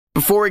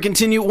Before we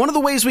continue, one of the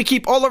ways we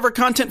keep all of our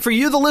content for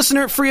you, the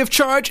listener, free of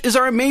charge is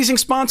our amazing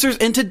sponsors,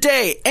 and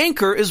today,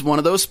 Anchor is one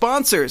of those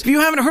sponsors. If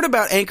you haven't heard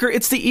about Anchor,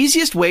 it's the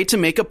easiest way to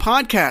make a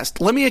podcast.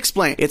 Let me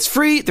explain. It's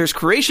free, there's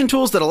creation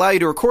tools that allow you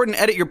to record and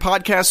edit your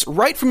podcasts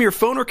right from your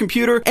phone or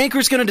computer.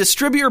 Anchor's going to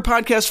distribute your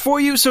podcast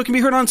for you so it can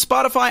be heard on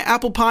Spotify,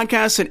 Apple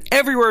Podcasts, and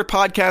everywhere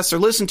podcasts are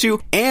listened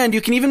to, and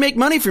you can even make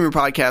money from your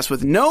podcast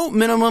with no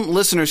minimum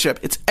listenership.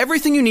 It's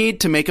everything you need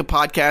to make a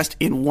podcast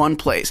in one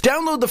place.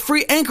 Download the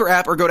free Anchor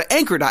app or go to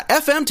anchor.fm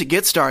to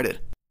get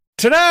started.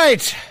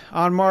 Tonight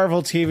on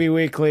Marvel TV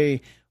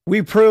Weekly,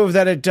 we prove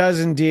that it does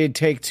indeed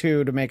take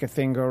two to make a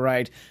thing go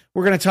right.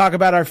 We're going to talk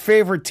about our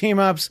favorite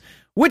team-ups,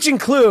 which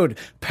include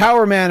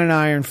Power Man and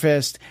Iron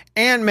Fist,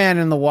 Ant-Man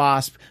and the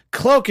Wasp,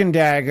 Cloak and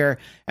Dagger,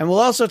 and we'll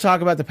also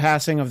talk about the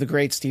passing of the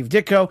great Steve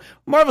Ditko.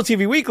 Marvel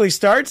TV Weekly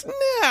starts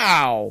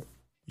now.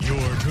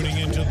 You're tuning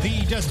into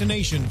the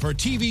destination for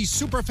TV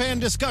superfan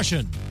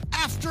discussion,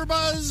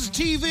 AfterBuzz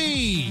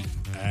TV.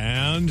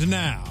 And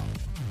now,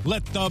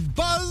 let the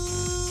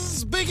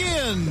buzz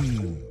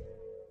begin.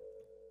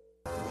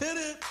 Hit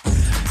it.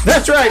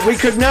 That's right, we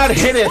could not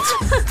hit it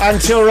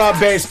until Rob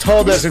Bass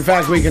told us, in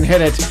fact, we can hit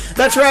it.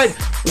 That's right,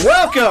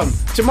 welcome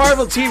to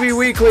Marvel TV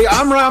Weekly.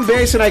 I'm Rob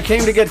Bass and I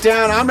came to get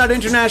down. I'm not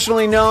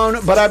internationally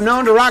known, but I'm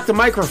known to rock the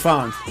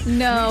microphone.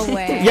 No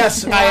way.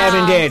 Yes, wow. I am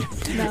indeed.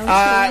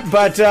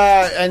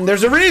 And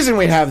there's a reason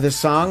we have this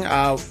song.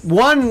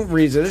 One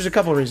reason, there's a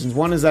couple of reasons.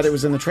 One is that it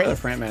was in the trailer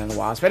for Ant-Man and the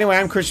Wasp. Anyway,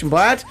 I'm Christian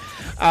Blatt.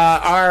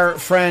 Our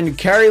friend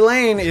Carrie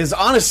Lane is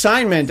on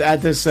assignment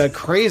at this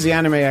crazy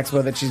anime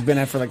expo that she's been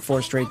at for like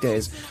 4 straight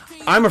days.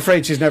 I'm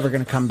afraid she's never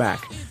going to come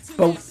back.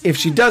 But if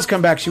she does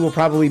come back, she will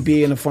probably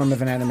be in the form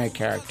of an anime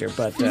character.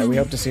 But we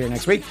hope to see her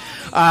next week.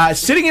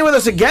 Sitting in with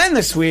us again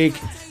this week,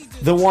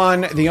 the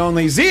one, the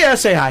only, Zia.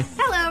 Say hi.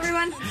 Hello,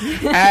 everyone.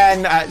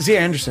 And Zia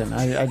Anderson.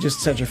 I just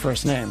said your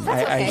first name.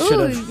 That's okay. I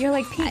should have. You're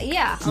like Pete.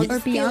 Yeah. Or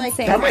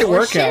Beyonce. That might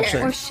work,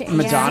 actually. Or Cher.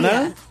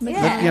 Madonna.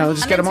 Yeah.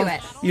 Just get them on.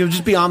 It. You'll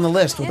just be on the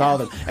list with all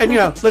of them.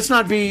 And, let's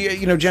not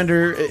be,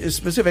 gender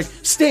specific.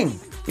 Sting.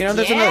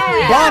 That's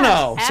another.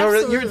 Bono.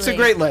 Absolutely. So it's a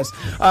great list.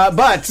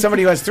 But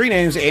somebody who has 3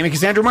 names, Amy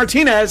Cassandra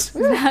Martinez.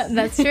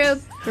 That's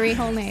true. 3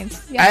 whole names.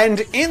 Yep.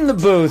 And in the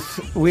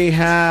booth, we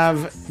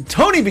have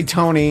Tony B.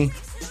 Tony.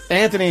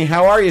 Anthony,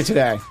 how are you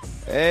today?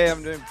 Hey,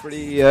 I'm doing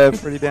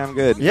pretty damn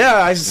good. Yeah,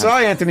 I saw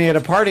Anthony at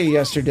a party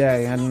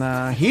yesterday,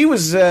 and he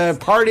was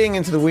partying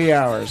into the wee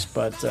hours.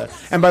 But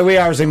and by wee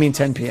hours, I mean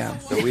 10 p.m.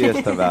 The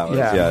weeest of hours,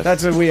 yeah, yes.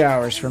 That's the wee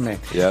hours for me.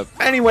 Yep.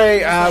 Anyway,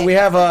 we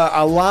have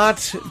a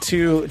lot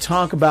to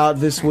talk about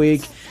this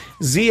week.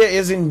 Zia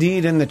is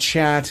indeed in the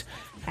chat,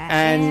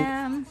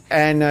 and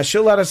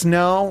she'll let us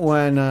know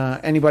when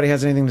anybody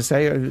has anything to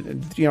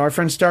say. Our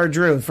friend Star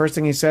Drew, the first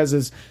thing he says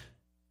is,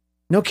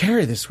 "No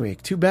Carrie this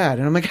week. Too bad."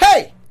 And I'm like,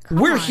 "Hey,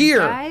 we're here,"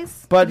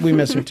 guys. But we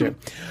miss her too.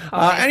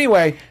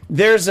 Anyway,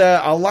 there's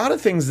a lot of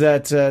things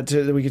that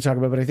we could talk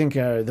about, but I think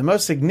the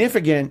most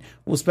significant,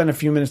 we'll spend a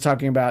few minutes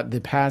talking about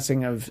the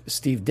passing of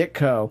Steve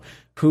Ditko,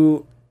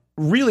 who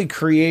really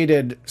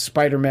created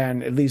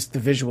Spider-Man, at least the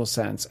visual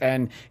sense.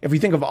 And if we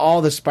think of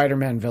all the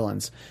Spider-Man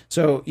villains,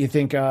 so you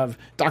think of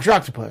Dr.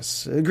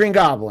 Octopus, the Green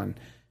Goblin,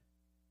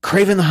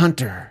 Kraven the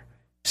Hunter,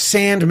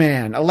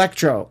 Sandman,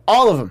 Electro,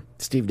 all of them,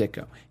 Steve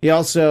Ditko. He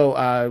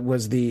also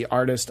was the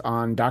artist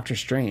on Doctor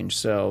Strange,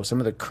 so some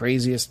of the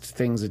craziest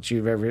things that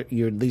you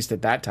at least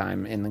at that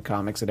time in the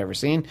comics had ever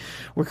seen,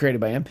 were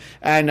created by him.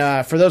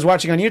 And for those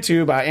watching on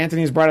YouTube,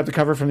 Anthony has brought up the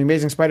cover from The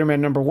Amazing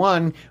Spider-Man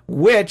 #1,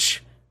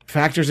 which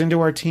factors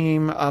into our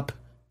team-up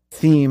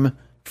theme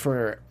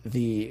for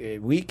the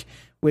week,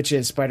 which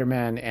is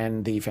Spider-Man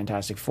and the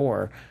Fantastic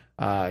Four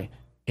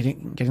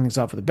getting things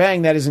off with a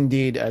bang. That is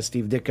indeed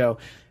Steve Ditko.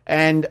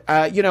 And,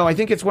 I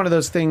think it's one of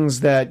those things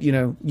that,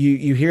 you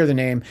hear the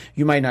name,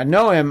 you might not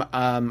know him.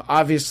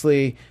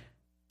 Obviously,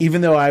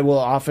 even though I will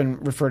often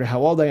refer to how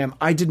old I am,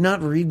 I did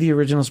not read the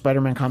original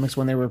Spider-Man comics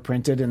when they were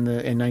printed from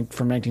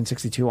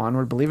 1962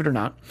 onward, believe it or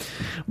not.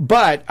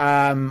 But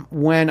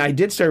when I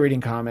did start reading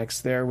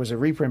comics, there was a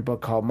reprint book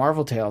called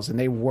Marvel Tales, and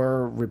they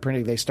were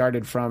reprinting. They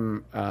started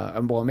from,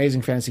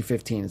 Amazing Fantasy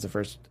 15 is the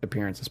first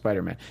appearance of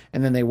Spider-Man.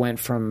 And then they went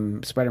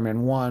from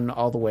Spider-Man 1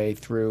 all the way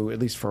through, at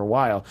least for a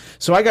while.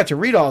 So I got to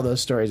read all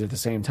those stories at the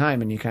same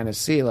time, and you kind of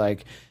see,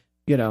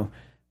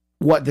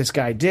 what this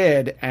guy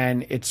did,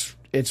 and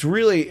it's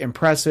really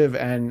impressive,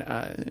 and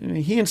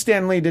he and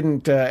Stan Lee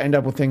didn't end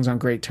up with things on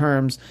great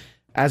terms.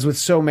 As with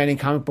so many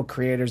comic book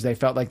creators, they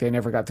felt like they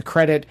never got the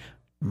credit.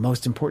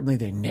 Most importantly,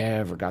 they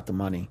never got the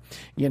money.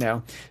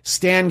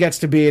 Stan gets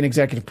to be an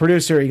executive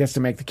producer, he gets to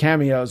make the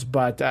cameos,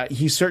 but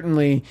he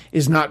certainly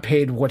is not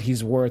paid what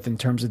he's worth in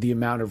terms of the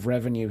amount of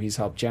revenue he's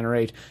helped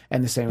generate,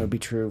 and the same would be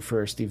true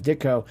for Steve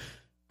Ditko,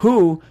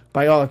 who,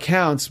 by all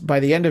accounts, by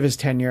the end of his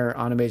tenure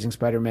on Amazing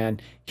Spider-Man,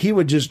 he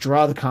would just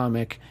draw the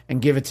comic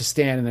and give it to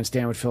Stan, and then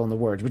Stan would fill in the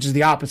words, which is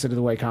the opposite of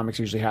the way comics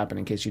usually happen,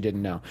 in case you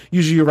didn't know.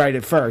 Usually you write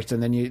it first,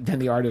 and then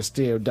the artist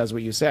does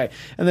what you say.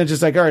 And then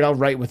just like, all right, I'll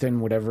write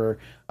within whatever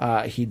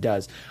he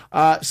does.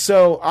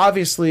 So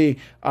obviously,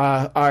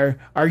 our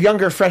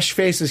younger, fresh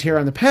faces here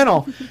on the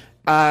panel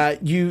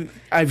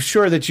I'm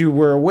sure that you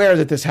were aware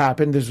that this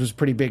happened. This was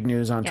pretty big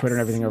news on Twitter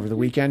and everything over the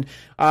weekend.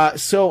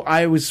 So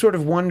I was sort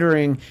of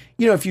wondering,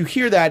 if you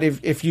hear that,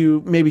 if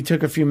you maybe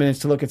took a few minutes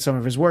to look at some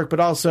of his work, but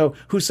also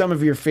who some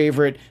of your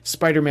favorite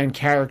Spider-Man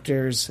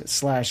characters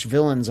 /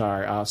 villains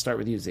are. I'll start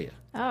with you, Zia.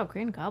 Oh,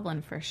 Green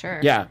Goblin for sure.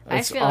 Yeah,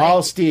 it's all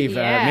like, Steve.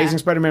 yeah. Amazing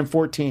Spider-Man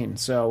 14.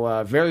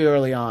 So very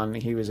early on,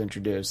 he was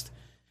introduced.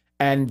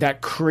 And that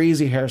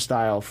crazy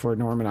hairstyle for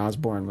Norman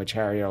Osborn, which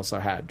Harry also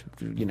had,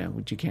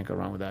 which you can't go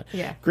wrong with that.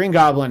 Yeah. Green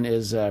Goblin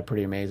is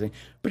pretty amazing.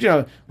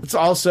 But, it's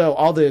also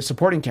all the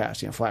supporting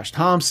cast. Flash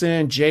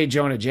Thompson, J.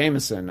 Jonah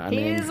Jameson.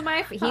 He's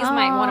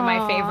one of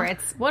my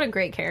favorites. What a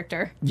great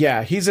character.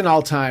 Yeah, he's an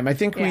all-time. I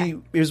think it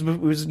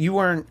was you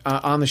weren't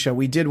on the show.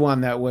 We did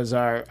one that was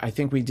I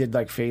think we did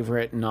like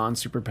favorite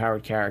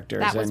non-superpowered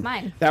characters. That was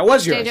mine. That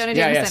was yours. J. Jonah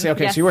Yeah. Jameson.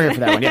 Okay, Yes. so you were here for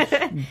that one.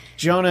 Yeah.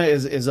 Jonah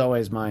is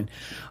always mine.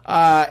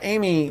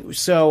 Amy,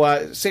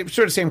 so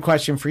same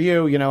question for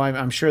you.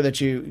 I'm sure that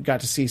you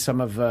got to see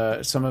some of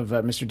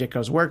Mr.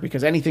 Ditko's work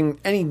because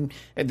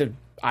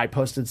I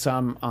posted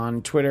some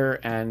on Twitter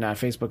and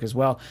Facebook as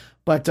well.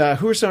 But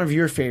who are some of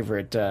your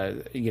favorite,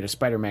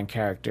 Spider-Man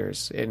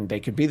characters? And they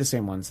could be the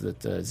same ones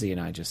that Z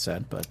and I just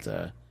said. But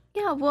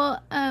yeah,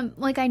 well,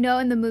 I know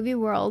in the movie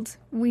world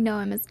we know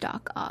him as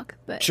Doc Ock,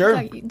 but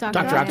sure, Dr.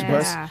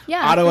 Octopus,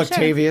 yeah, Otto for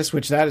Octavius,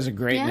 which that is a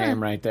great Yeah.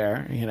 name right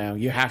there.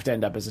 You have to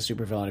end up as a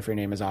supervillain if your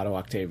name is Otto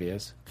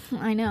Octavius.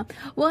 I know.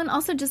 Well, and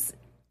also just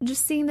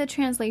seeing the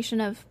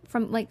translation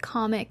from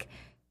comic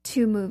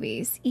to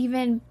movies,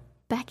 even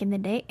back in the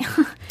day,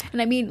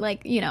 and I mean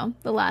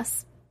the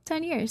last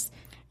 10 years.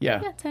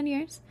 Yeah, 10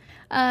 years.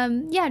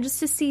 Just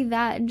to see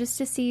that and just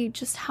to see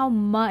just how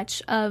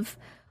much of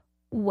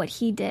what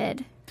he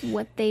did,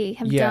 what they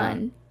have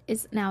done,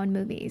 is now in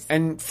movies.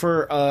 And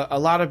for a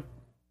lot of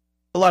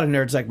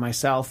nerds like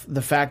myself,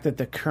 the fact that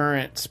the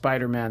current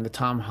Spider-Man, the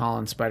Tom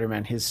Holland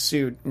Spider-Man, his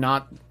suit,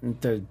 not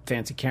the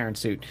fancy Karen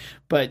suit,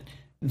 but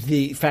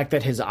the fact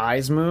that his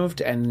eyes moved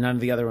and none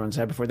of the other ones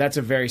had before, that's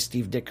a very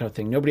Steve Ditko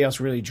thing. Nobody else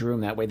really drew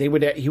him that way.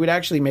 He would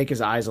actually make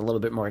his eyes a little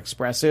bit more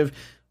expressive,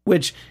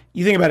 which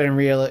you think about it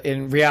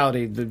in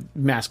reality, the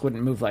mask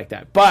wouldn't move like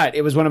that. But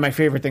it was one of my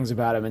favorite things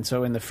about him. And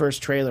so in the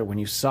first trailer, when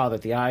you saw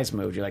that the eyes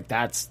moved, you're like,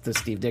 that's the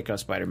Steve Ditko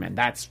Spider-Man.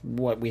 That's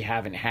what we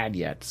haven't had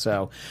yet.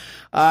 So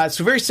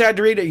very sad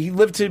to read. He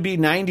lived to be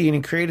 90 and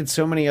he created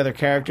so many other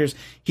characters.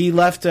 He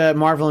left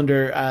Marvel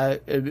under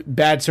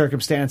bad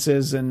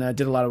circumstances and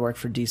did a lot of work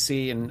for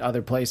DC and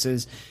other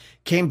places.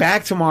 Came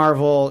back to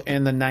Marvel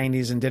in the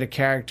 90s and did a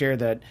character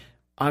that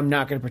I'm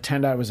not going to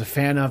pretend I was a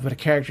fan of, but a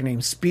character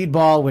named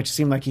Speedball, which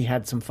seemed like he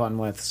had some fun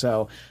with.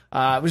 So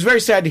it was very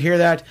sad to hear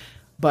that.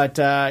 But,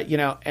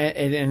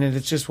 and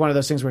it's just one of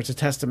those things where it's a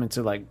testament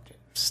to,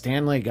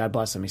 Stan Lee, God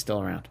bless him, he's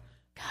still around.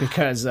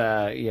 Because,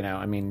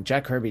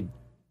 Jack Kirby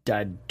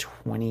died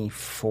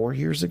 24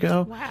 years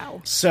ago.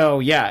 Wow. So,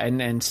 yeah,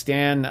 and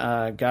Stan,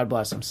 God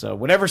bless him. So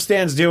whatever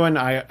Stan's doing,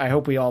 I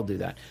hope we all do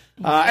that.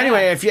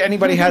 Anyway, if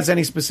anybody has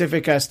any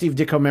specific Steve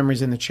Ditko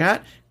memories in the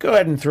chat, go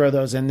ahead and throw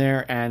those in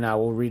there, and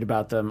we'll read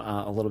about them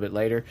a little bit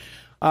later.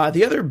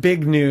 The other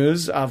big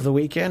news of the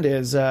weekend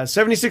is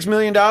 $76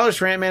 million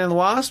for Ant-Man and the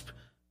Wasp.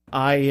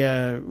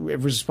 I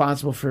was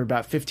responsible for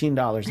about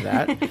 $15 of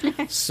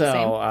that.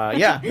 So,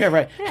 yeah,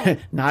 right.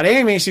 Not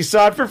Amy. She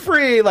saw it for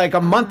free like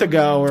a month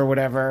ago or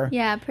whatever.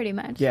 Yeah, pretty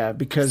much. Yeah,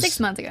 because 6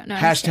 months ago. No,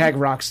 hashtag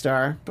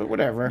rockstar, but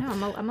whatever.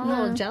 No, I'm a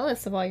little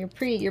jealous of all your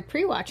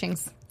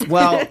pre-watchings.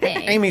 Well,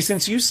 Amy,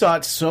 since you saw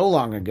it so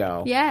long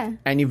ago, Yeah.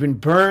 and you've been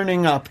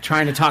burning up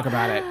trying to talk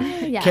about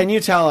it, Yeah. can you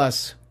tell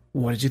us,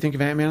 what did you think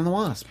of Ant-Man and the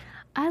Wasp?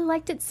 I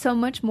liked it so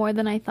much more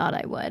than I thought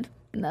I would.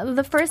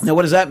 The first Now,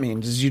 what does that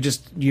mean?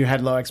 Did you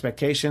had low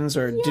expectations,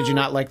 or did you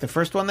not like the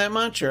first one that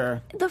much,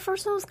 or? the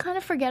first one was kind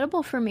of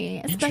forgettable for me,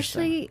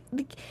 especially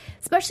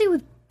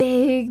with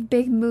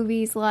big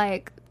movies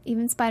like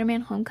even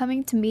Spider-Man: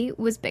 Homecoming. To me,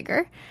 was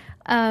bigger,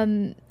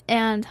 and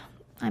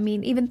I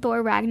mean even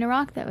Thor: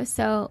 Ragnarok, that was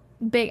so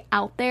big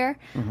out there.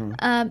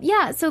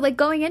 So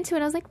going into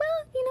it, I was like,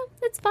 well,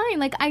 it's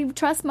fine. I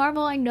trust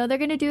Marvel. I know they're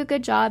gonna do a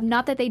good job.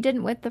 Not that they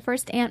didn't with the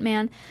first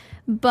Ant-Man,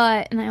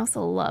 and I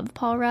also love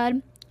Paul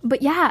Rudd.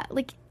 But yeah,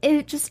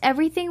 it just,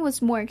 everything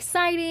was more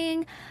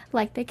exciting,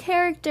 the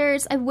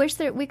characters. I wish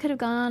that we could have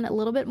gone a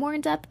little bit more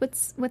in depth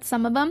with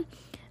some of them.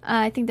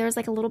 I think there was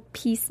a little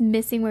piece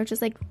missing where it's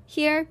just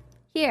here.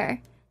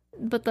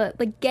 But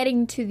the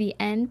getting to the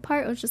end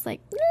part was just give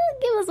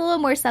us a little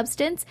more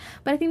substance.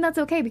 But I think that's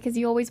okay because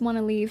you always want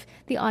to leave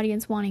the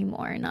audience wanting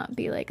more and not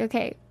be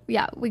okay,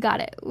 yeah, we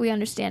got it. We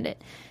understand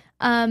it.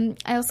 I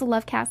also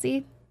love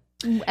Cassie.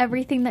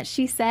 Everything that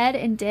she said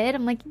and did,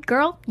 I'm like,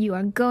 girl, you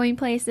are going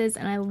places,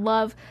 and I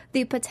love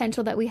the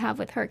potential that we have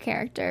with her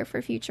character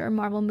for future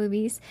Marvel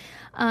movies.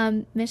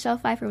 Michelle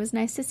Pfeiffer, was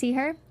nice to see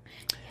her.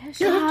 Yeah,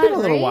 it's been a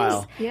little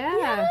while.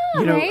 Yeah.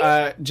 You know,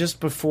 right? just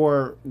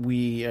before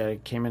we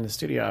came in the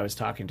studio, I was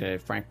talking to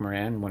Frank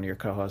Moran, one of your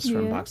co-hosts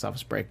from Box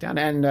Office Breakdown,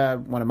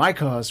 and one of my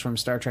co-hosts from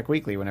Star Trek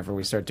Weekly, whenever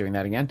we start doing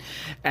that again.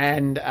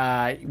 And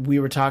we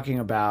were talking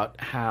about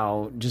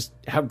how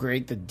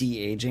great the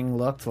de-aging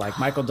looked, like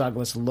Michael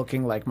Douglas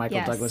looking like Michael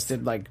Yes. Douglas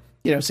did, like,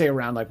 you know, say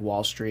around like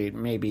Wall Street,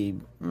 maybe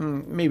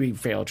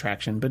Fatal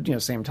Attraction, but, you know,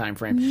 same time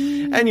frame.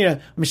 And, you know,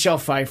 Michelle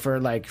Pfeiffer,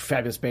 like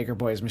Fabulous Baker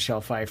Boys,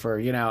 Michelle Pfeiffer,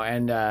 you know,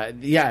 and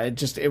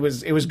it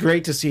was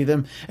great to see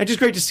them, and just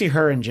great to see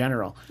her in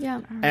general.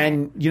 Yeah.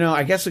 And, you know,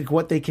 I guess like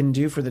what they can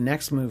do for the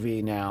next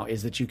movie now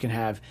is that you can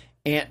have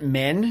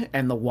Ant-Men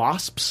and the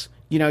Wasps.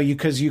 You know,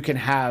 because you can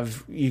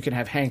have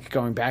Hank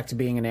going back to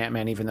being an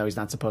Ant-Man, even though he's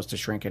not supposed to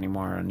shrink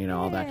anymore, and you know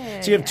all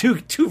that. So you have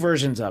two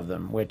versions of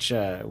them, which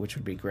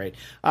would be great.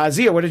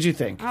 Zia, what did you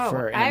think? Oh,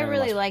 for I Ant-Man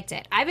really Wasp? liked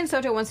it. Ivan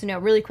Soto wants to know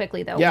really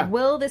quickly though. Yeah.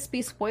 Will this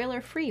be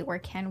spoiler free, or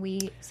can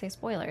we say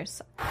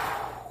spoilers?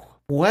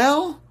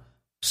 Well,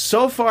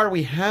 so far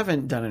we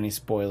haven't done any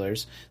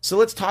spoilers, so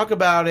let's talk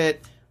about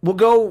it. We'll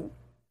go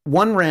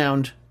one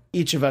round,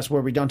 each of us,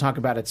 where we don't talk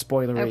about it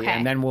spoilery, Okay.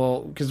 and then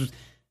because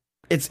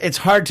it's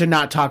hard to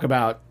not talk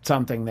about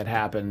something that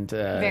happened,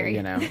 Very.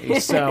 you know.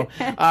 So,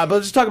 but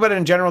let's just talk about it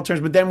in general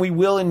terms. But then we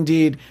will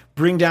indeed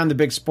bring down the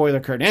big spoiler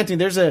curtain. Anthony,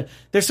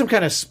 there's some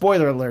kind of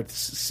spoiler alert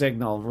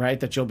signal, right,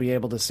 that you'll be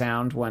able to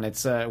sound when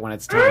it's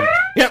time.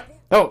 Yep.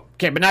 Oh,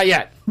 okay, but not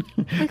yet.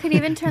 We could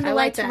even turn the I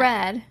like lights that.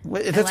 red.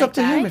 Well, that's like up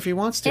to him that. if he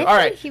wants to. If All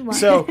right. he wants.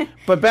 So,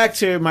 but back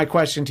to my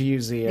question to you,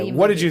 Zia. The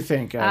What did movie. you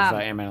think of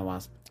Ant-Man and the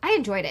Wasp? I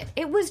enjoyed it.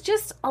 It was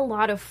just a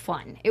lot of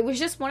fun. It was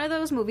just one of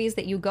those movies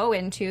that you go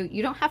into,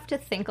 you don't have to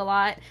think a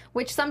lot,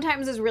 which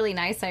sometimes is really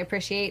nice. I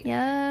appreciate.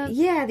 Yeah.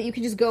 Yeah, that you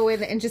can just go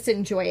in and just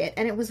enjoy it.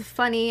 And it was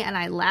funny, and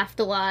I laughed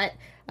a lot.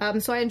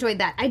 So I enjoyed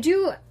that. I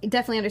do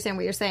definitely understand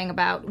what you're saying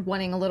about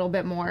wanting a little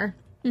bit more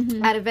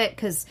out of it,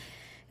 because,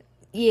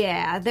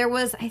 yeah, there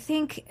was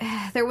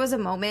a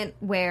moment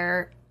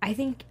where I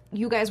think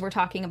you guys were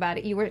talking about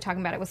it. You were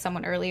talking about it with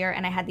someone earlier,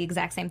 and I had the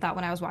exact same thought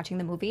when I was watching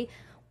the movie.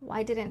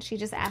 Why didn't she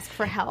just ask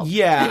for help?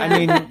 Yeah, I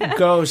mean,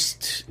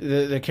 Ghost,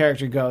 the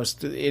character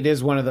Ghost, it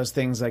is one of those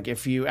things, like,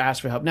 if you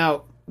ask for help.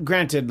 Now,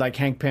 granted, like,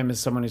 Hank Pym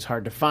is someone who's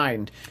hard to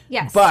find.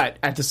 Yes. But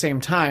at the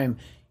same time,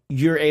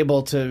 you're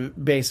able to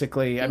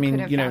basically, I mean, could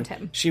have you know, found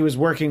him. she was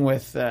working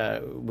with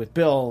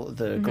Bill,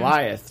 the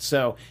Goliath,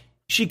 so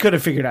she could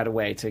have figured out a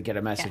way to get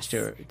a message to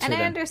her. And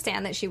I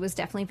understand that she was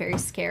definitely very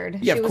scared.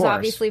 Yeah, she of was course.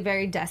 obviously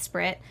very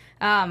desperate.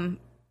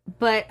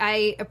 But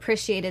I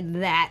appreciated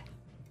that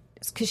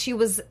because she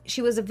was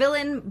a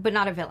villain, but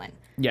not a villain.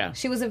 Yeah.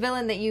 She was a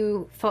villain that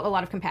you felt a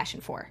lot of compassion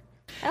for.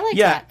 I like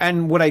Yeah, that.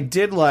 and what I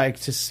did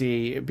like to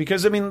see,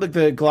 because I mean, look,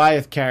 the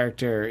Goliath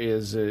character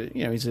is,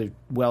 he's a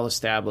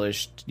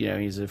well-established,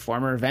 he's a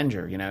former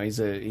Avenger, he's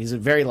a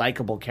very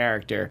likable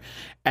character,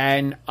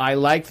 and I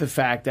like the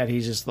fact that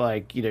he's just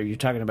like, you're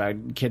talking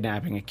about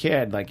kidnapping a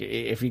kid, like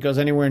if he goes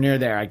anywhere near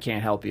there, I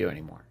can't help you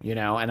anymore,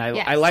 and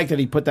I like that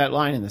he put that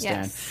line in the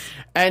stand, Yes.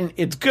 and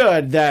it's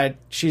good that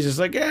she's just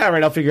like, yeah, all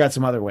right, I'll figure out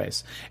some other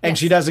ways, and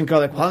she doesn't go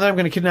like, well, then I'm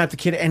going to kidnap the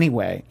kid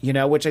anyway,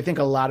 which I think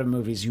a lot of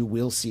movies you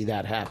will see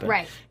that happen.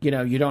 Right.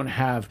 You don't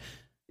have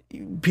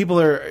people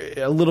are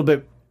a little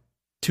bit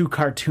too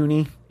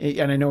cartoony,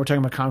 and I know we're talking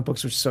about comic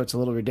books, so it's a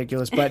little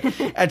ridiculous. But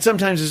and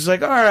sometimes it's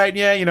like, all right,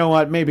 yeah, you know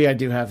what? Maybe I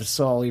do have a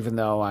soul, even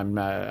though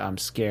I'm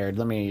scared.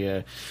 Let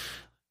me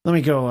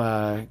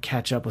go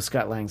catch up with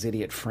Scott Lang's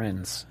idiot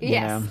friends.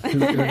 Yes.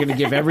 Who are going to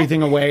give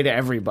everything away to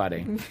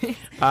everybody. Which,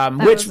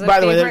 was a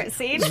by the way, favorite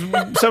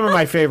scene. some of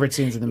my favorite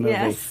scenes in the movie.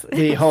 Yes.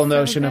 The whole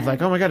notion of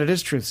like, oh my god, it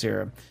is truth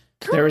serum.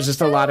 There was just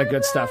a lot of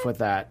good stuff with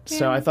that.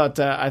 So I thought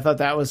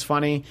that was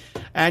funny,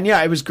 and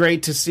yeah, it was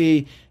great to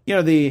see.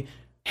 The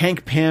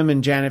Hank Pym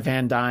and Janet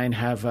Van Dyne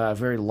have a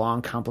very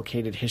long,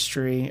 complicated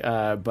history,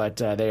 but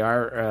they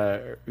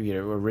are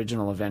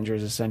original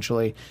Avengers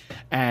essentially,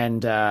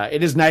 and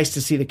it is nice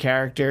to see the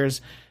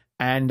characters.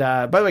 And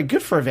by the way,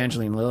 good for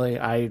Evangeline Lilly.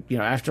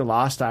 After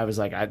Lost, I was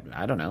like,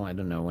 I don't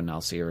know when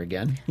I'll see her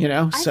again.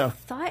 So I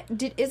thought,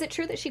 is it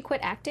true that she quit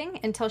acting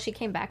until she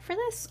came back for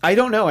this? I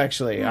don't know,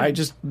 actually. I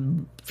just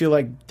feel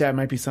like that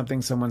might be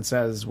something someone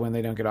says when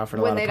they don't get offered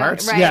a When lot of they don't-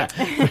 parts.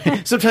 right.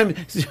 Yeah.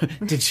 Sometimes,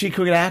 did she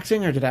quit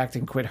acting or did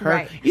acting quit her?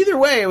 Right. Either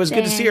way, it was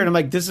good to see her. And I'm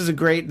like, this was a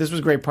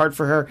great part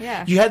for her.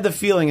 Yeah. You had the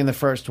feeling in the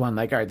first one,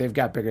 like, all right, they've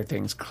got bigger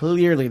things.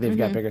 Clearly, they've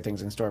got bigger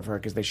things in store for her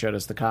because they showed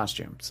us the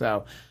costume.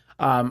 So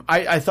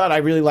I thought I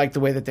really liked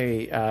the way that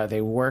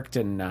they worked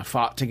and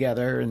fought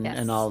together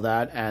and all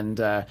that. And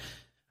the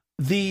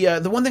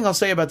one thing I'll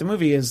say about the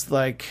movie is,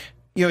 like,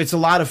 it's a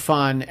lot of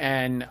fun,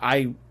 and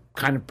I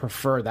kind of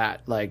prefer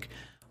that. Like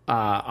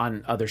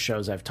on other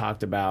shows, I've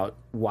talked about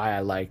why I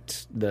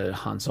liked the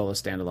Han Solo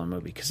standalone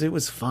movie, because it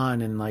was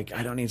fun, and like,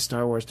 I don't need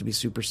Star Wars to be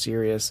super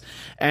serious.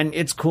 And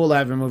it's cool to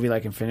have a movie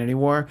like Infinity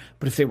War,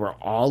 but if they were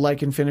all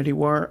like Infinity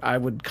War, I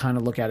would kind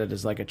of look at it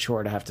as like a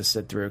chore to have to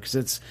sit through, because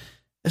it's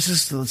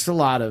a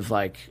lot of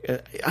like,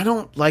 I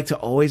don't like to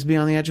always be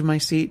on the edge of my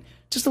seat,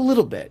 just a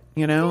little bit,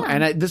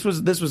 And this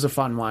was a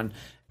fun one,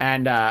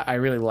 And I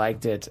really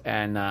liked it,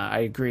 and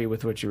I agree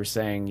with what you were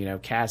saying. You know,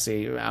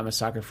 Cassie, I'm a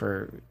sucker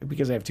for,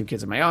 because I have 2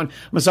 kids of my own,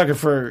 I'm a sucker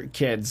for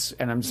kids,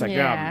 and I'm just like,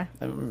 Yeah.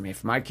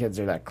 if my kids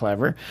are that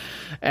clever.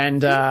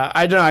 And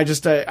I don't know,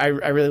 I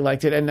really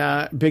liked it.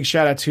 And big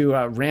shout out to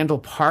Randall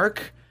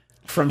Park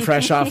from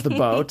Fresh Off the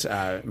Boat.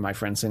 My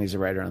friend Cindy's a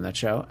writer on that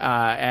show.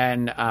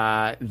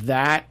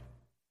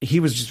 He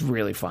was just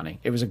really funny.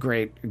 It was a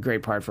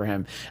great part for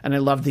him. And I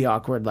loved the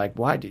awkward, like,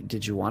 why?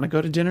 Did you want to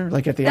go to dinner?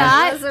 Like at the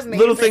That end. was amazing.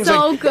 Little things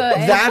So like good.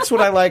 That's what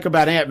I like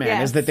about Ant-Man,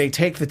 Yes. is that they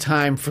take the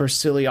time for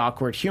silly,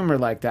 awkward humor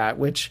like that,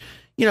 which,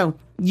 you know,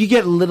 you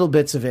get little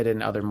bits of it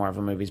in other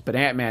Marvel movies. But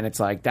Ant-Man, it's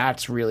like,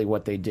 that's really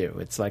what they do.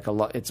 It's like a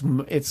lot. It's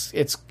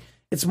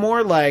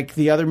more like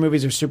the other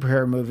movies are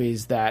superhero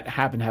movies that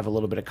happen to have a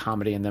little bit of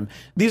comedy in them.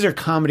 These are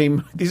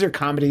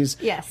comedies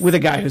Yes. with a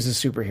guy who's a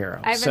superhero.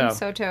 Ivan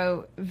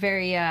Soto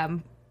very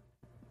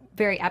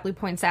aptly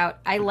points out,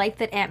 I like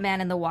that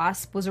Ant-Man and the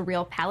Wasp was a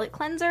real palate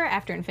cleanser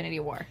after Infinity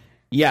War.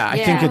 Yeah, I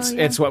Yeah. think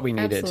Oh, it's what we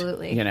needed.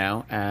 Absolutely. You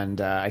know,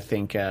 and I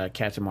think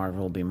Captain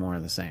Marvel will be more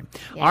of the same.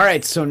 All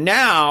right, so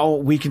now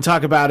we can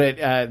talk about it.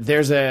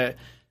 There's no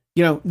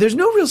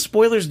real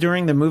spoilers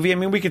during the movie. I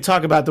mean, we could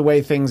talk about the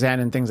way things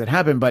end and things that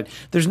happen, but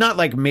there's not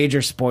like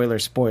major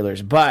spoilers.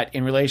 But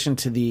in relation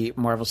to the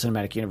Marvel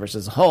Cinematic Universe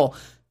as a whole,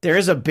 there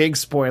is a big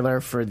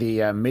spoiler for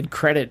the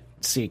mid-credit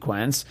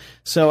sequence.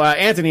 So,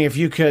 Anthony, if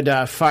you could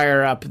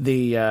fire up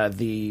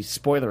the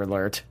spoiler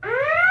alert.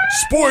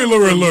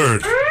 Spoiler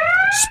alert!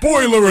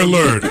 Spoiler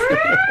alert!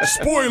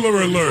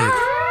 Spoiler alert!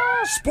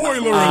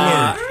 Spoiler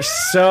alert!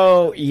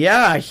 So,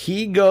 yeah,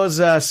 he goes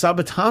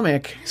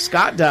subatomic.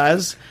 Scott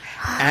does.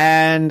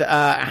 And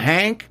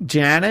Hank,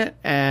 Janet,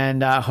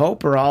 and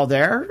Hope are all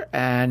there.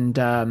 And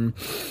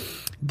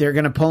they're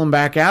going to pull him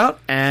back out.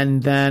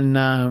 And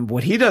then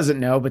what he doesn't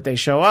know, but they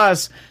show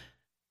us,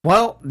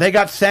 well, they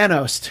got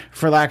Thanos'd,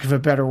 for lack of a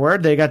better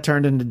word. They got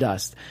turned into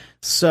dust.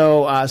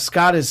 So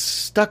Scott is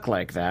stuck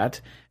like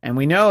that. And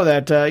we know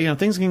that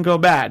things can go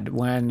bad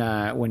when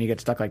you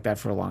get stuck like that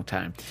for a long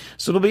time.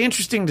 So it'll be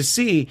interesting to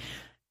see,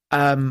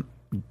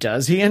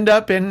 does he end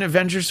up in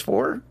Avengers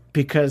 4?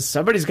 Because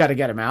somebody's got to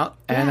get him out,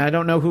 and I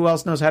don't know who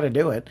else knows how to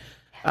do it.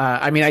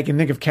 I mean, I can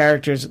think of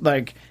characters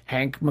like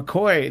Hank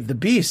McCoy, the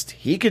Beast.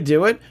 He could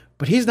do it,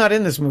 but he's not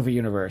in this movie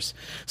universe.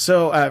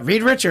 So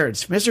Reed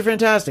Richards, Mr.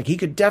 Fantastic, he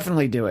could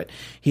definitely do it.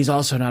 He's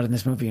also not in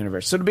this movie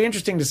universe. So it'll be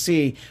interesting to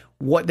see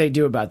what they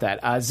do about that.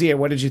 Zia,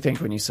 what did you think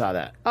when you saw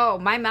that? Oh,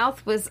 my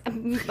mouth was...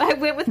 I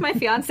went with my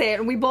fiance,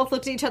 and we both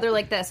looked at each other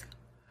like this.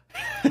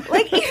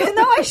 Like, even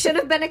though I should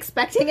have been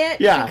expecting it,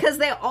 Yeah. because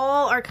they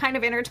all are kind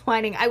of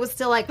intertwining, I was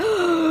still like,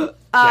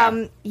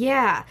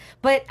 yeah.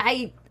 But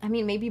I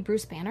mean, maybe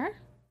Bruce Banner?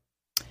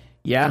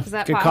 Yeah,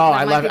 that good po- call.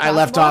 that might be I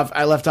left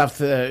possible? off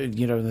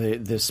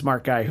the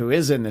smart guy who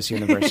is in this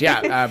universe.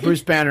 Yeah,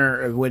 Bruce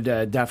Banner would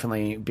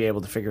definitely be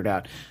able to figure it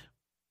out.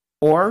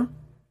 Or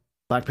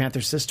Black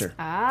Panther's sister.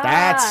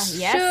 That's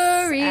yes,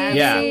 Shuri.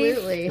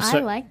 absolutely. I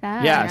like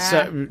that. yeah.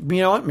 So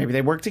you know what? Maybe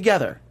they work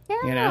together.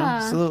 You know,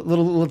 Yeah. it's a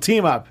little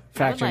team up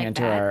factoring like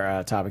into that.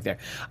 our topic there.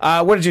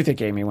 What did you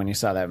think, Amy, when you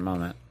saw that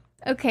moment?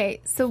 Okay,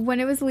 so when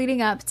it was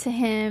leading up to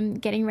him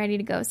getting ready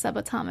to go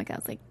subatomic, I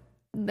was like,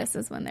 this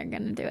is when they're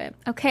going to do it.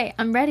 Okay,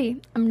 I'm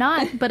ready. I'm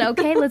not, but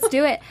okay, let's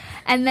do it.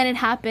 And then it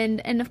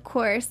happened. And of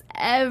course,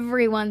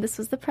 this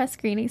was the press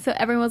screening, so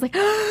everyone was like,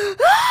 "Ah!"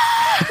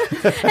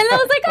 and I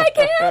was like, I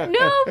can't,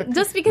 no.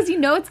 Just because you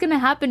know it's going to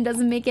happen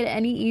doesn't make it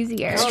any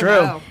easier. It's Oh, true.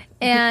 no.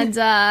 And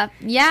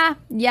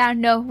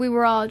we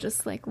were all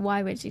just like,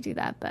 why would you do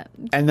that? But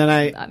And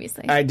then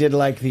obviously. I did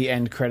like the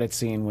end credit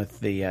scene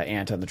with the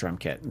ant on the drum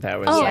kit. That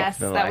was Oh, like, yes,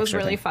 the little that was extra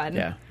really thing. fun.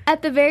 Yeah.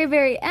 At the very,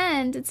 very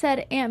end, it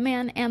said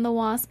Ant-Man and the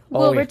Wasp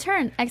will yeah.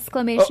 return!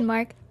 Exclamation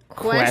mark.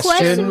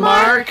 Question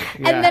mark.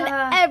 Yeah. And then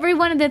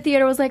everyone in the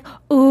theater was like,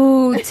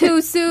 ooh, too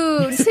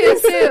soon, too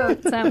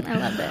soon. So I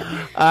loved it.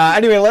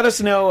 Anyway, let us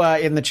know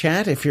in the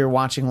chat if you're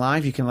watching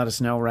live. You can let us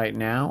know right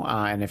now.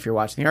 And if you're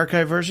watching the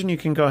archive version, you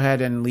can go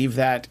ahead and leave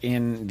that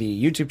in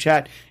the YouTube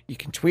chat. You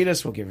can tweet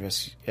us. We'll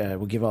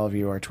give all of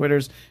you our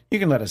Twitters. You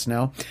can let us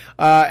know.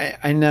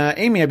 And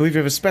Amy, I believe you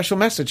have a special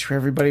message for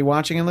everybody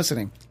watching and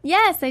listening.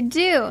 Yes, I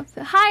do.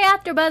 So, hi,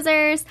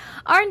 AfterBuzzers.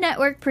 Our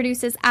network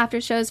produces after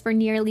shows for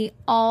nearly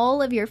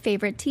all of your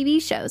favorite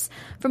TV shows,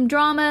 from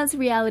dramas,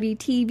 reality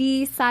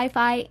TV,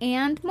 sci-fi,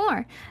 and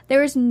more.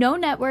 There is no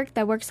network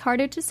that works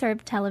harder to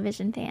serve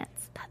television fans.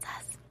 That's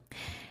us.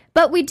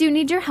 But we do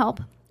need your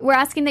help. We're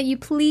asking that you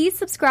please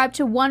subscribe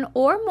to one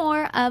or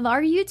more of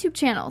our YouTube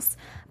channels.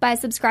 By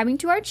subscribing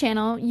to our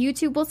channel,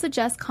 YouTube will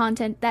suggest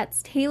content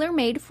that's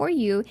tailor-made for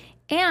you,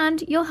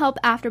 and you'll help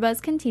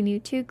AfterBuzz continue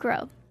to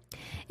grow.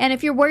 And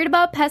if you're worried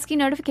about pesky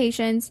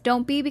notifications,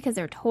 don't be, because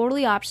they're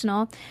totally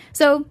optional.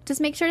 So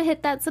just make sure to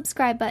hit that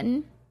subscribe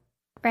button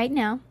right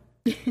now.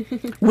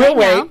 We'll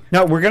wait. now.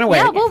 No, we're going to wait.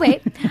 Yeah, we'll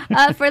wait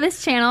for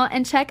this channel,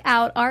 and check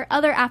out our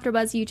other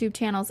AfterBuzz YouTube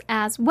channels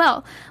as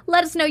well.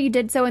 Let us know you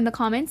did so in the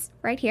comments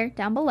right here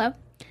down below,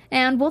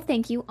 and we'll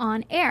thank you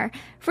on air.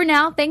 For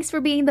now, thanks for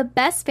being the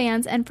best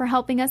fans and for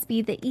helping us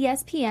be the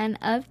ESPN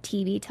of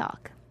TV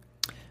talk.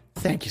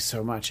 Thank you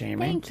so much,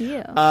 Amy. Thank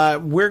you.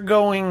 We're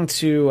going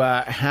to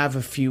have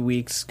a few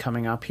weeks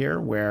coming up here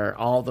where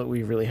all that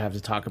we really have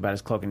to talk about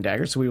is Cloak and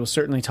Dagger. So we will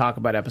certainly talk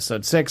about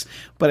episode 6,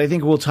 but I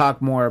think we'll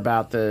talk more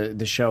about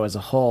the show as a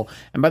whole.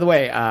 And by the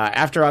way,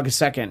 after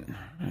August 2nd,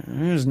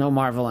 there's no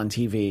Marvel on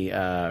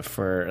TV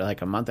for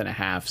like a month and a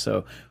half.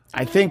 So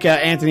I think,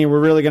 Anthony, we're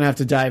really going to have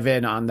to dive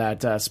in on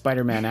that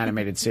Spider-Man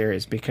animated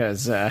series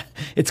because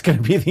it's going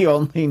to be the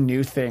only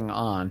new thing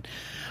on.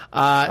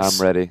 I'm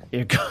ready.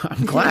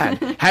 I'm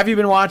glad. Have you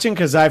been watching?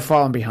 Because I've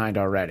fallen behind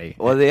already.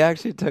 Well, they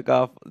actually took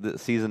off the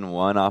season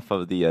 1 off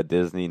of the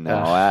Disney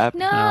Now app.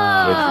 No.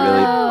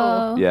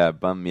 Which really,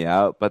 bummed me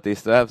out. But they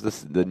still have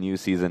the new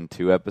season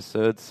 2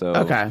 episodes, so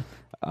Okay.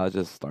 I'll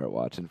just start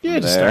watching from Yeah,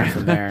 there. just start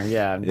from there.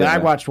 Yeah. Yeah. I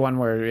watched one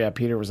where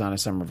Peter was on a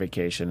summer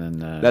vacation,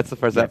 and That's the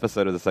first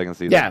episode of the second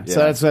season. yeah.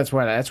 So that's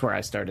where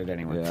I started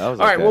anyway. Yeah, that was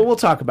all right. okay. Well, we'll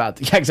talk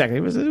about yeah, exactly.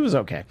 It was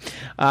okay.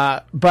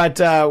 But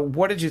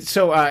what did you?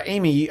 So,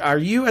 Amy, are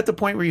you at the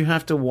point where you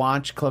have to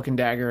watch Cloak and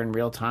Dagger in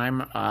real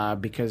time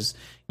because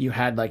you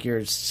had like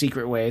your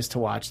secret ways to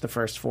watch the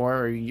first 4,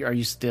 or are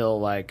you still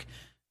like?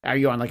 Are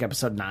you on like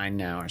episode 9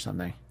 now or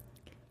something?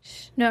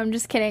 No, I'm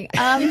just kidding.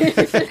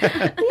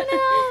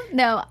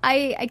 No,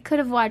 I could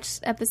have watched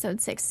episode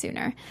 6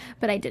 sooner,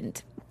 but I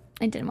didn't.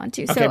 I didn't want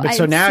to. Okay, but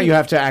so now you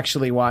have to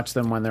actually watch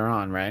them when they're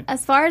on, right?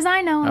 As far as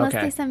I know, unless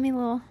Okay. they send me a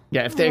little.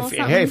 Yeah,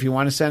 if you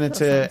want to send it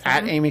to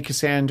at Amy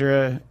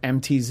Cassandra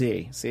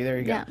MTZ. See, there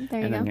you go. Yeah,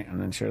 there you go.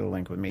 And then share the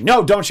link with me.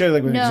 No, don't share the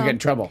link with me because No. you get in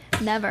trouble.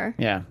 Never.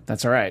 Yeah,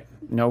 that's all right.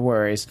 No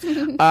worries.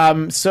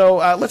 So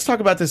let's talk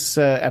about this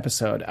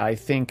episode. I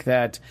think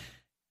that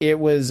it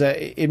was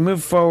it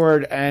moved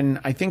forward, and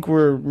I think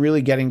we're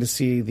really getting to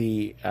see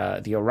the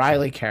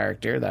O'Reilly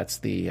character. That's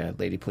the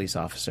lady police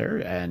officer,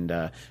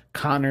 and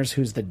Connors,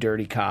 who's the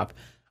dirty cop.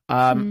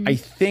 I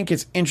think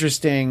it's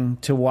interesting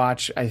to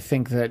watch. I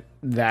think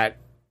that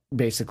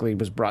basically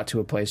was brought to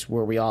a place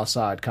where we all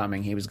saw it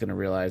coming. He was going to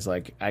realize,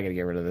 like, I got to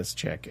get rid of this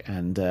chick,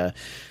 and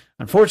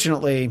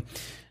unfortunately,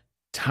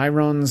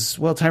 Tyrone's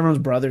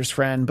brother's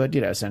friend, but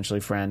essentially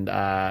friend.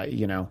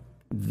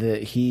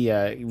 He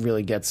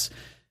really gets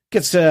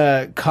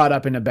caught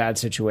up in a bad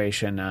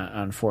situation,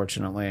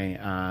 unfortunately.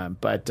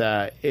 But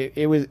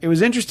it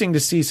was interesting to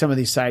see some of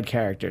these side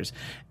characters.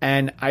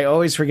 And I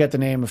always forget the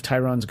name of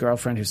Tyrone's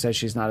girlfriend who says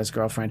she's not his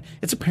girlfriend.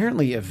 It's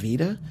apparently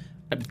Evita.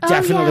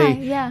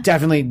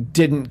 Definitely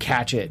didn't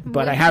catch it,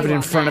 but I have it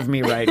in front of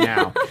me right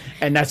now.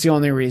 And that's the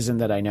only reason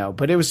that I know.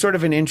 But it was sort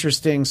of an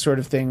interesting sort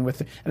of thing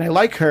and I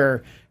like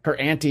her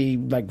auntie,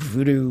 like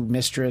voodoo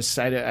mistress.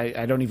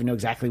 I don't even know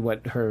exactly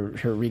what her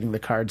reading the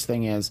cards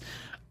thing is.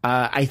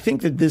 I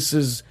think that this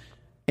is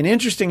an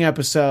interesting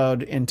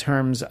episode in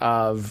terms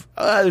of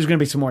there's going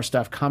to be some more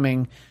stuff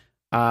coming.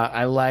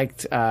 I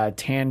liked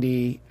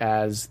Tandy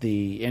as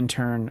the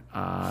intern,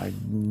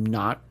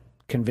 not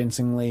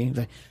convincingly.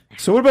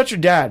 So what about your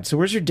dad? So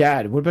where's your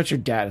dad? What about your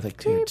dad? Like,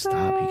 dude,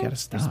 stop. You got to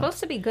stop. You're supposed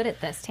to be good at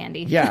this,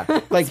 Tandy. Yeah.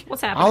 Like,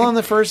 What's happening? all on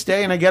the first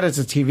day, and I get it's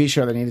a TV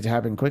show that needed to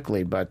happen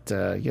quickly, but,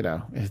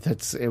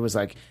 it was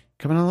like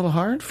coming a little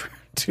hard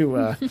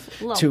to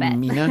bit.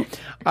 Mina.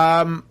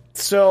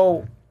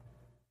 So,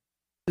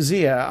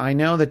 Zia, I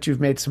know that you've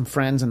made some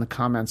friends in the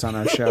comments on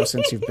our show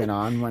since you've been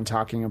on when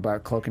talking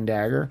about Cloak and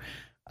Dagger.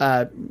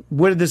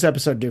 What did this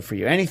episode do for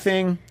you?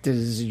 Anything?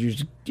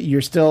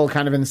 You're still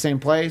kind of in the same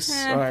place?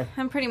 Or?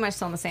 I'm pretty much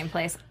still in the same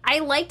place. I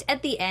liked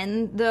at the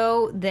end,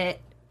 though,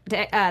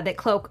 that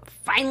Cloak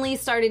finally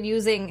started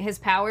using his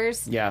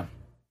powers. Yeah.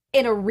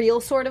 In a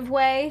real sort of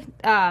way.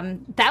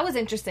 That was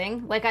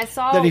interesting. Like, I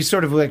saw that he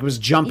sort of like was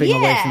jumping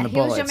away from the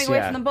bullets. he was jumping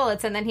away from the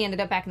bullets, and then he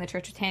ended up back in the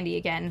church with Tandy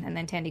again, and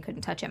then Tandy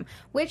couldn't touch him.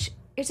 Which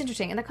is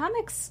interesting. In the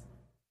comics,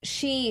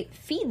 she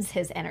feeds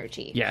his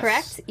energy,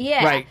 correct?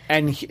 Yeah. Right.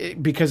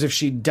 And because if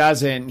she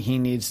doesn't, he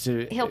needs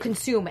to... He'll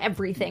consume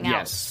everything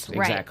else. Yes,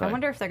 right. exactly. I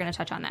wonder if they're going to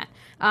touch on that.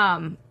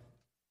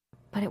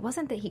 But it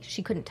wasn't that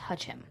she couldn't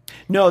touch him.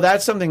 No,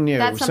 that's something new.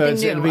 That's something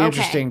new. It'll be Okay.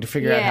 interesting to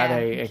figure out how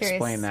they I'm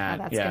explain that.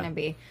 How that's going to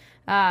be.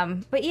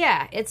 But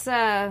yeah, it's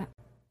a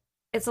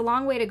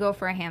long way to go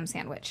for a ham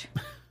sandwich.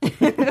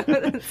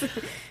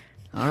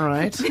 All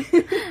right.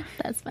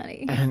 That's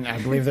funny. And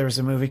I believe there was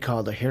a movie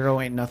called A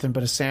Hero Ain't Nothing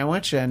But a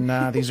Sandwich,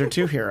 and these are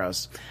two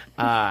heroes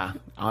on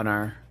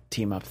our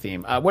team-up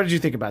theme. What did you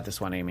think about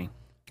this one, Amy?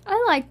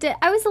 I liked it.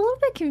 I was a little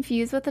bit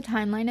confused with the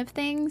timeline of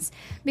things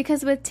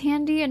because with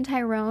Tandy and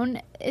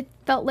Tyrone, it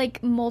felt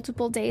like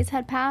multiple days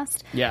had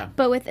passed. Yeah.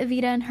 But with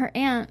Evita and her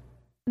aunt,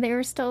 they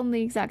were still in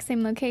the exact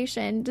same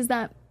location. Does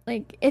that,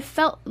 like, it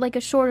felt like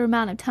a shorter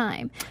amount of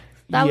time.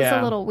 That was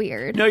a little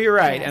weird. No, you're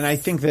right. Yes. And I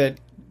think that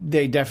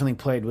they definitely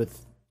played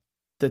with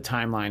the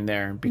timeline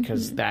there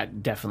because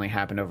that definitely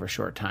happened over a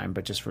short time.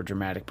 But just for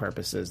dramatic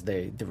purposes,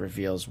 the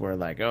reveals were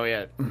like, oh,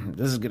 yeah,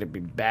 this is going to be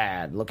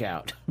bad. Look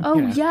out. Oh,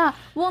 yeah.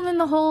 Well, and then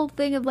the whole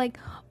thing of, like,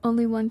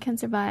 only one can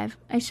survive.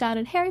 I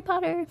shouted, Harry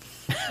Potter.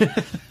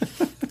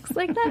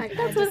 Like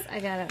that's what. I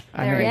got it.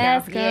 I There we mean-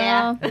 Yes, go. girl.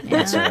 Yeah.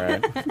 That's all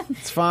right.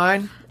 It's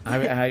fine.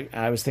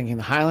 I was thinking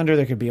the Highlander,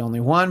 there could be only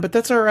one, but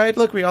that's all right.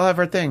 Look, we all have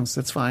our things.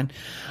 That's fine.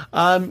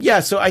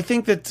 So I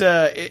think that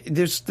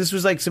this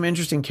was like some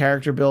interesting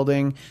character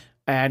building.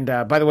 And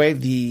by the way,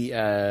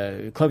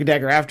 the Cloak and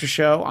Dagger After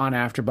Show on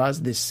AfterBuzz,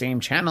 this same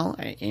channel.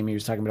 Amy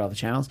was talking about all the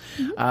channels.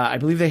 I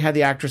believe they had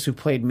the actress who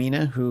played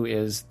Mina, who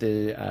is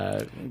the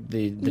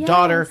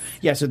daughter.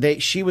 Yeah, so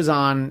she was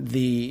on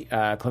the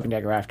Cloak and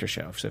Dagger After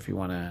Show. So if you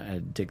want to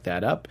dig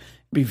that up,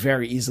 it'd be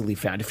very easily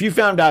found. If you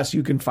found us,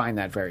 you can find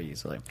that very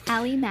easily.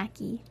 Allie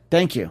Mackey.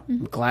 Thank you.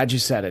 I'm glad you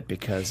said it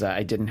because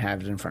I didn't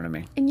have it in front of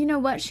me. And you know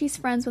what? She's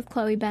friends with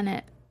Chloe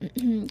Bennett.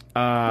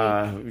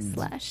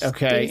 Slash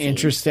Okay, Stacey.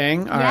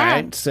 interesting. All Yeah,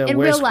 right. So in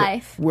where's real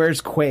life.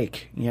 Where's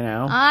Quake? You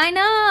know. I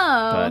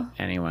know.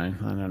 But anyway,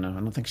 I don't know. I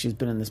don't think she's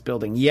been in this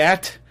building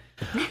yet.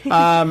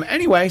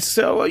 Anyway,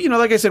 so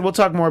like I said, we'll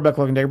talk more about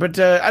Cloak and Dagger. But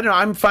I don't know.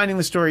 I'm finding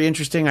the story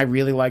interesting. I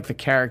really like the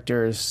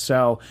characters.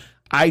 So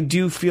I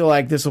do feel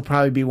like this will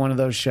probably be one of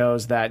those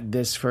shows that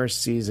this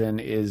first season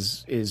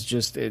is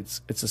just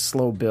it's a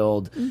slow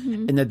build,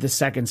 and that the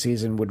second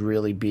season would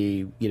really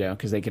be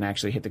because they can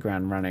actually hit the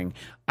ground running.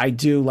 I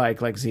do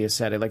like Zia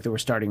said, I like that we're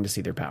starting to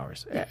see their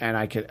powers, and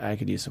I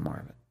could use some more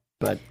of it.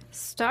 But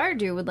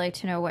Stardew would like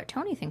to know what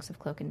Tony thinks of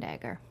Cloak and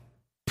Dagger.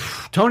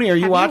 Tony, are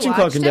you Have you watching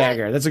Cloak watched and it?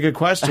 Dagger? That's a good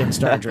question,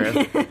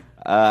 Stardrew.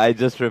 I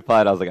just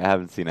replied. I was like, I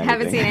haven't seen anything.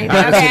 Haven't seen anything.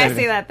 Okay, I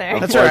see that there.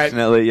 That's all right.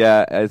 Unfortunately,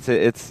 yeah,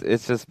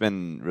 it's just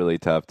been really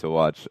tough to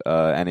watch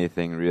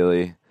anything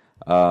really.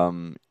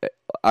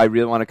 I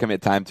really want to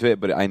commit time to it,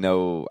 but I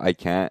know I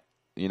can't.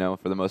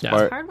 For the most Yeah.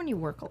 part. It's hard when you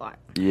work a lot.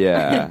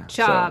 Yeah.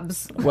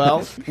 Jobs.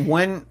 Well,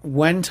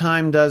 when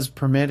time does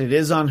permit, it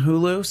is on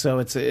Hulu, so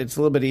it's a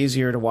little bit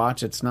easier to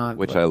watch. It's not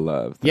Which I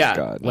love. Thank Yeah,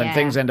 God. when Yeah.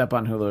 things end up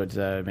on Hulu,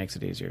 it makes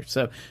it easier.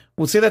 So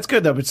we'll see. That's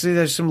good though. But see,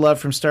 there's some love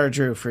from Star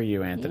Drew for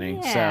you,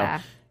 Anthony. Yeah.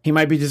 So he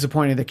might be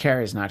disappointed that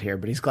Carrie's not here,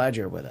 but he's glad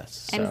you're with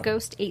us. So. And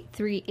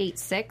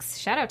Ghost8386,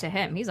 shout out to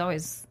him. He's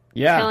always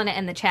Yeah. killing it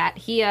in the chat.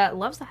 He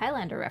loves the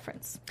Highlander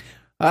reference.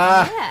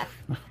 Ah,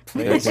 Yeah.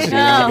 but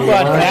No.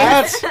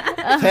 that.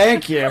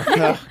 Thank you.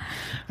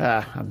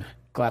 I'm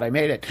glad I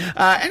made it.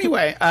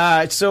 Anyway,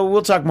 so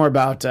we'll talk more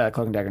about Cloak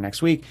and Dagger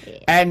next week.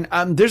 And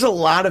there's a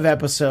lot of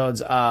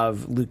episodes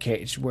of Luke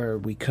Cage where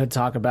we could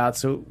talk about,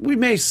 so we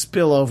may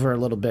spill over a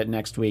little bit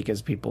next week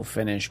as people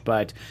finish.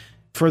 But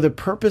for the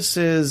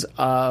purposes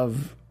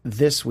of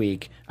this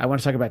week, I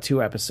want to talk about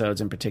two episodes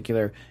in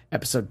particular.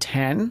 Episode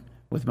 10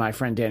 with my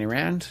friend Danny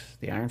Rand,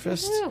 the Iron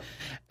Fist,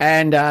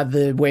 and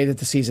the way that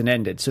the season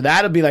ended. So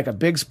that'll be like a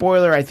big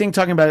spoiler. I think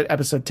talking about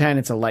episode 10,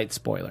 it's a light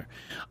spoiler.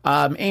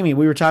 Amy,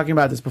 we were talking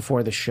about this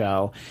before the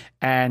show,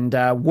 and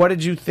what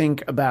did you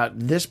think about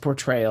this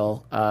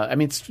portrayal? I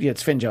mean,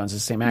 it's Finn Jones,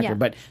 it's the same actor, Yeah.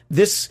 but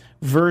this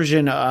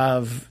version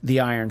of the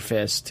Iron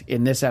Fist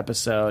in this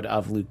episode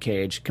of Luke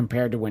Cage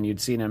compared to when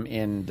you'd seen him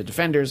in The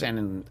Defenders and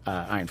in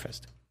Iron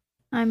Fist.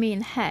 I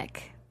mean,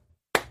 heck.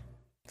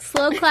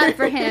 Slow clap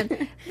for him.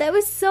 That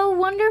was so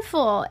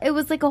wonderful. It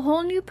was like a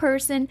whole new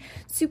person,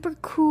 super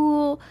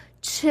cool,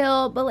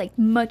 chill, but like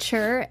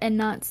mature and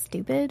not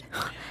stupid.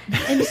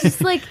 And it's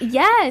just like,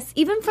 yes,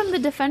 even from the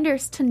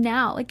Defenders to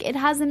now, like it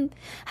hasn't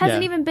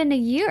Yeah. even been a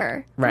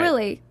year, Right.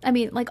 really. I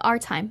mean, like our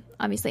time,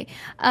 obviously.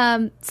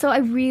 So I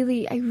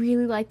really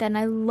like that, and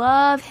I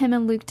love him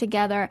and Luke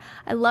together.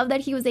 I love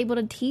that he was able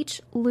to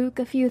teach Luke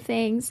a few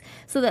things,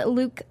 so that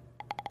Luke,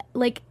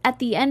 like at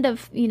the end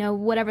of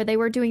whatever they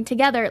were doing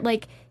together,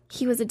 like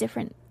he was a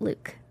different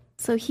Luke.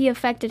 So he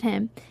affected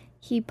him.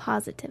 He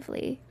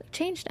positively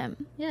changed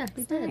him. Yeah,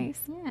 he It's did. nice.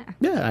 Yeah.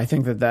 Yeah, I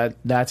think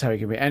that's how he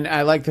can be, and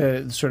I like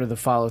the sort of the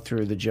follow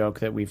through. The joke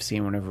that we've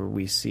seen whenever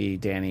we see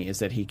Danny is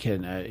that he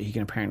can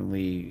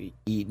apparently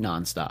eat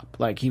nonstop.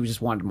 Like he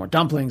just wanted more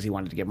dumplings, he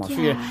wanted to get more food.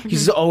 Yeah.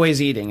 He's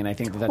always eating, and I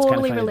think that's kind of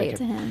Totally funny. relate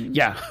to him.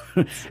 Yeah,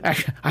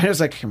 Actually, I was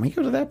like, can we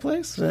go to that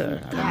place? I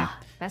don't know.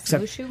 Best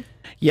Except- Mushu.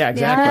 Yeah,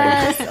 exactly.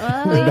 Yes.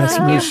 That's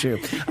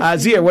Mushu.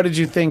 Zia, what did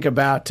you think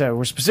about?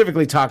 We're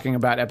specifically talking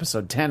about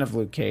episode 10 of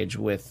Luke Cage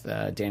with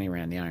Danny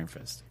Rand, the Iron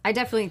Fist. I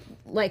definitely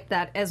like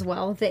that as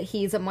well, that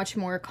he's a much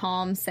more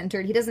calm,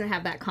 centered. He doesn't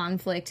have that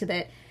conflict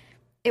that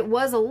it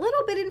was a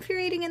little bit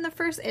infuriating in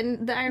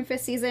the Iron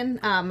Fist season.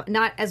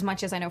 Not as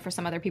much as I know for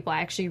some other people. I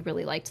actually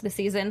really liked the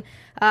season.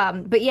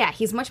 But yeah,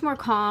 he's much more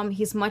calm.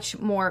 He's much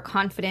more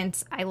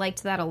confident. I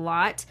liked that a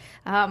lot.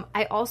 I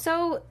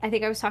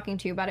think I was talking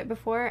to you about it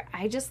before.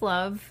 I just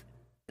love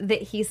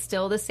that he's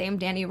still the same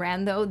Danny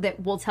Rand, though,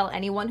 that will tell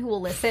anyone who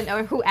will listen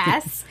or who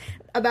asks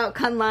about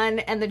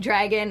Kunlun and the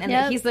dragon, and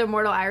that Yep. he's the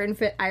immortal Iron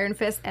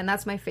Fist, and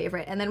that's my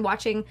favorite. And then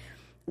watching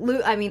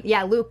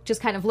Luke just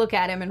kind of look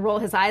at him and roll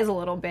his eyes a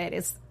little bit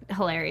is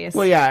hilarious.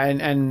 Well, yeah,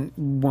 and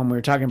when we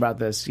were talking about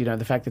this,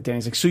 the fact that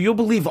Danny's like, so you'll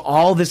believe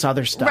all this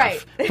other stuff,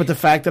 Right. but the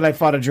fact that I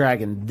fought a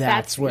dragon,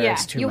 that's where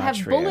it's too you much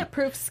have for you.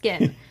 bulletproof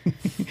skin.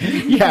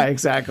 Yeah,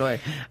 exactly.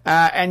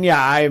 And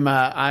yeah, I'm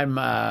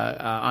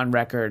on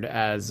record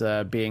as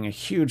being a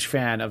huge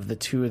fan of the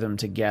two of them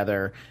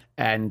together.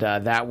 and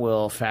that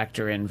will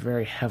factor in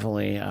very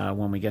heavily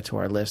when we get to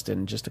our list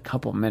in just a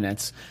couple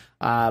minutes.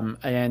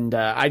 And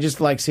I just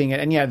like seeing it.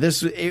 And yeah,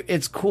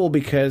 it's cool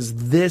because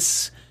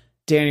this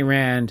Danny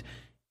Rand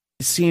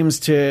seems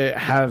to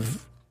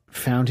have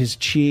found his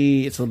chi.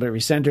 It's a little bit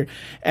recentered,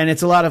 and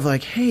it's a lot of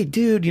like, hey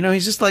dude,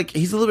 he's just like,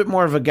 he's a little bit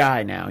more of a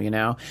guy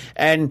now,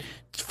 and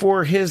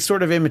for his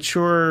sort of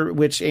immature,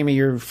 which Amy,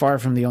 you're far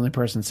from the only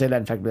person to say that.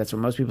 In fact, that's what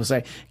most people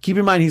say. Keep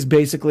in mind, he's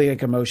basically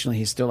like emotionally,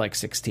 he's still like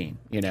 16,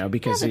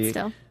 because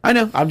still. I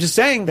know. I'm just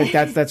saying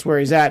that's where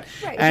he's at.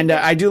 Right. And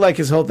I do like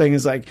his whole thing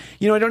is like,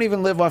 I don't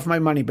even live off my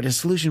money, but his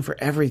solution for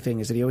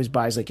everything is that he always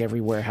buys like every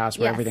warehouse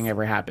where Yes. everything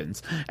ever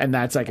happens. And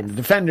that's like in the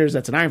Defenders,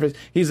 that's an Iron Fist.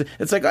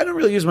 It's like, I don't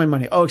really use my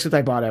money. Oh, except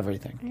I bought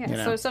everything.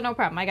 Yeah, so no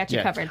problem. I got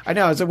you covered. I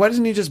know. It's like, why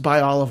doesn't he just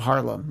buy all of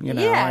Harlem?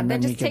 Yeah, and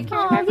then he just can take care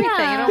of everything.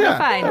 yeah. It'll be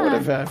fine. that would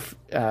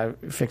have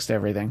fixed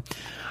everything.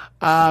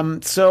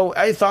 So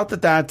I thought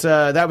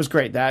that was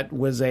great. That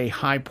was a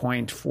high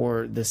point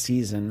for the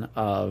season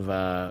of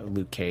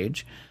Luke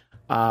Cage.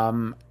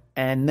 And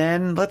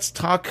then let's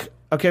talk.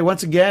 Okay,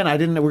 once again,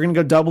 we're going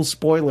to go double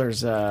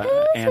spoilers,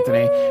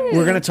 Anthony.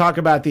 We're going to talk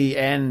about the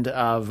end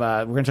of.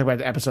 We're going to talk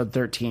about episode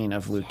 13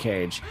 of Luke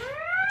Cage.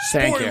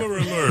 Thank you. Spoiler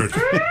alert!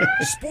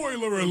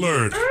 Spoiler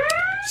alert!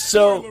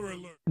 So Spoiler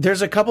alert!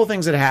 there's a couple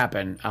things that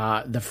happen.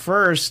 The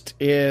first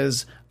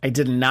is I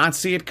did not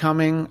see it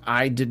coming.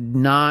 I did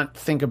not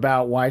think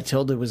about why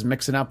Tilda was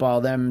mixing up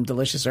all them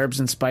delicious herbs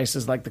and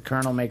spices like the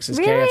Colonel makes his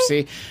Really?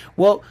 KFC.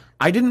 Well,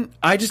 I didn't.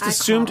 I just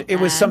assumed called it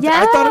was that. something.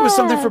 I thought it was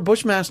something Yeah. for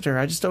Bushmaster.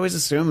 I just always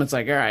assume it's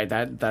like, all right,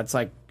 that's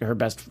like her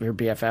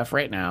BFF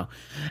right now.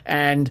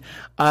 And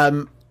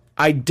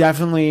I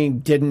definitely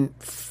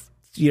didn't.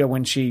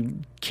 When she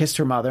kissed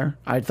her mother,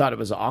 I thought it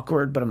was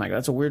awkward, but I'm like,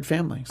 that's a weird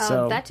family.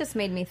 So That just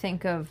made me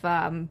think of,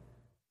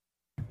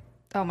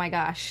 oh my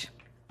gosh.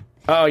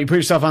 oh, you put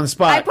yourself on the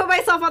spot. I put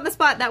myself on the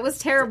spot. That was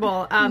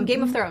terrible.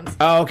 Game of Thrones.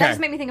 Oh, okay. That just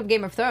made me think of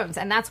Game of Thrones,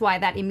 and that's why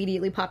that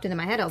immediately popped into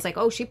my head. I was like,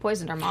 oh, she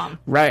poisoned her mom.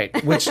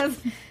 Right, which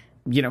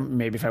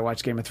maybe if I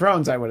watched Game of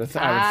Thrones, I would think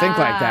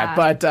like that.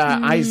 But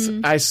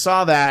I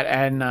saw that,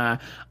 and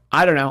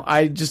I don't know.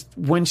 I just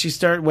when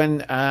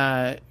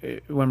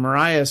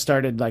Mariah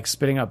started like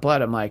spitting up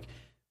blood, I'm like,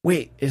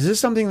 wait, is this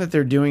something that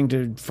they're doing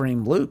to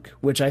frame Luke?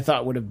 Which I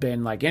thought would have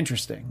been like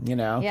interesting,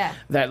 Yeah.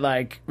 that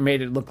like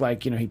made it look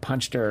like he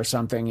punched her or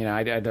something.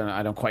 I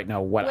don't quite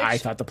know what I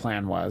thought the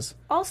plan was.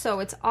 Also,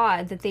 it's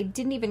odd that they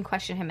didn't even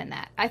question him in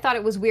that. I thought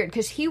it was weird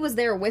because he was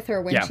there with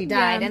her when Yeah. she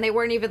died, Yeah. and they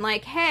weren't even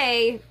like,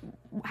 hey,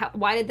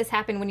 why did this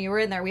happen when you were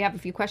in there? We have a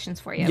few questions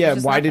for you. It Yeah, was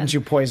just why nothing. didn't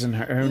you poison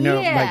her? Or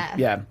no, Yeah. like,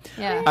 yeah.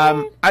 Yeah.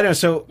 I don't know.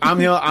 So I'm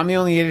the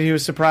only idiot who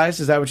was surprised.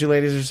 Is that what you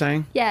ladies are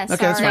saying? Yes.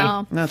 Okay, that's Sorry.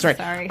 fine. No, that's right.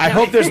 Sorry. I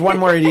hope there's one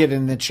more idiot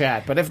in the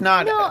chat, but if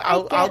not, No,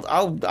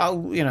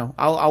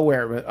 I'll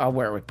wear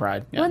it with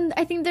pride. Yeah. When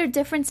I think there are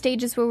different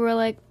stages where we're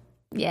like,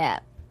 yeah,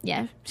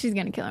 she's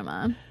gonna kill her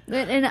mom,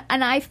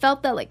 and I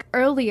felt that like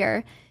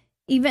earlier,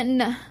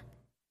 even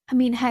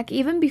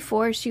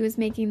before she was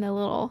making the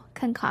little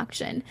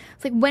concoction.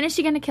 It's like, when is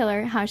she gonna kill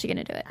her? How is she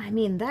gonna do it? I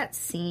mean, that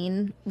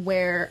scene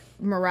where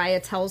Mariah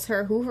tells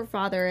her who her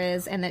father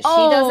is and that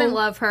Oh. she doesn't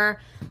love her.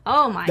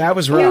 Oh my! That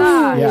was rough.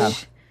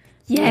 gosh.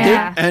 Yeah.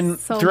 Yeah, And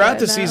so throughout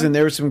good, the though. season,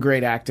 there was some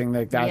great acting.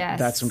 Like that, Yes.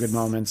 that's some good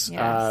moments.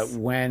 Yes.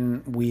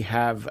 When we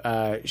have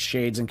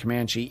Shades and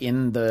Comanche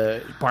in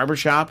the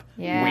barbershop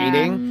Yeah.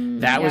 waiting,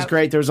 that was Yep.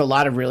 great. There was a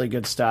lot of really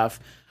good stuff.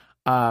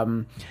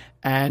 I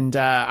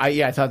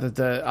thought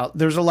that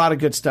there's a lot of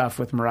good stuff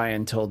with Mariah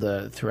and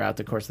Tilda throughout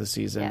the course of the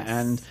season. Yes.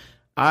 And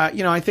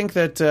I think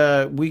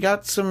that we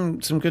got some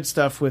good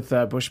stuff with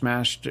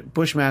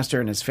Bushmaster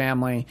and his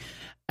family.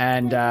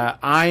 And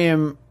I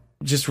am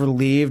just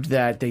relieved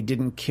that they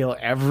didn't kill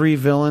every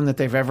villain that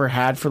they've ever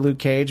had for Luke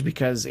Cage,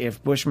 because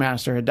if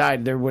Bushmaster had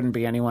died, there wouldn't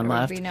be anyone There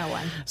would left. be no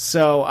one.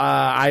 So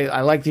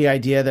I like the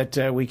idea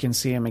that we can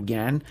see him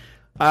again.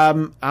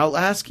 I'll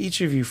ask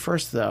each of you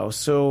first, though.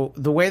 So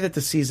the way that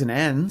the season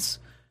ends,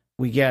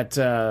 we get,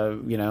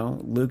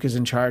 Luke is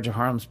in charge of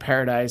Harlem's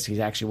Paradise. He's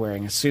actually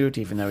wearing a suit,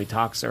 even though he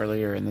talks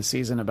earlier in the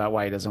season about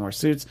why he doesn't wear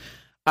suits.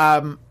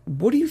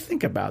 What do you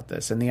think about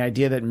this and the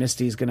idea that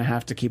Misty's going to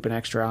have to keep an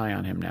extra eye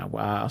on him now?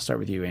 I'll start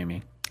with you,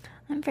 Amy.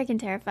 I'm freaking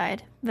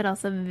terrified, but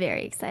also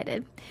very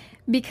excited,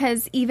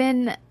 because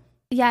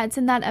it's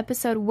in that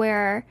episode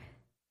where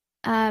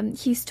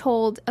he's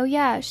told, oh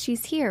yeah,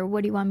 she's here.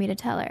 What do you want me to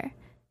tell her?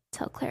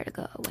 Tell Claire to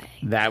go away.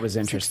 That was It's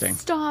like, interesting.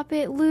 stop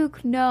it,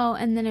 Luke. No.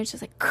 And then it's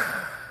just like,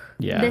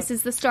 Yeah. this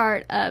is the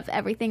start of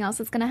everything else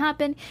that's going to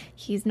happen.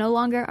 He's no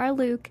longer our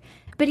Luke.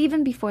 But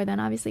even before then,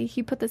 obviously,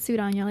 he put the suit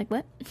on. You're like,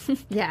 what?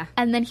 Yeah.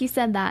 And then he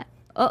said that.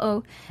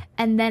 Uh-oh.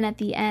 And then at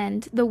the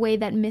end, the way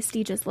that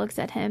Misty just looks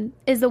at him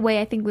is the way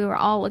I think we were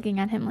all looking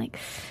at him like,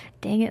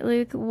 dang it,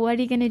 Luke, what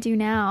are you going to do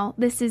now?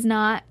 This is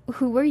not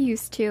who we're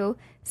used to.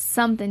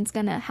 Something's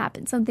going to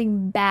happen.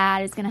 Something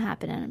bad is going to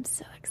happen. And I'm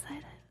so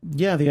excited.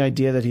 Yeah, the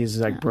idea that he's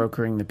like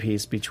brokering the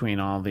peace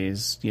between all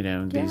these,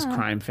 these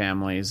crime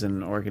families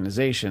and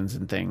organizations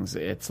and things.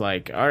 It's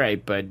like, all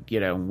right, but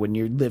when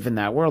you live in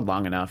that world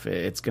long enough,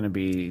 it's going to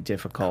be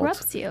difficult.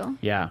 Corrupts you.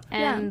 Yeah.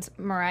 And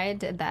Mariah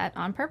did that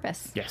on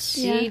purpose. Yes.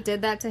 She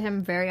did that to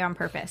him very on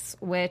purpose,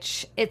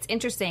 which it's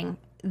interesting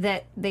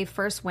that they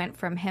first went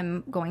from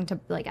him going to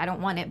like, I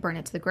don't want it, burn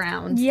it to the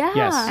ground. Yeah.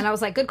 Yes. And I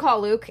was like, good call,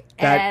 Luke.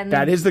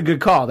 That is the good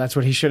call. That's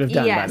what he should have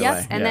done, by the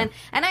way. And then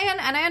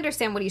I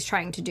understand what he's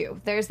trying to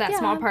do. There's that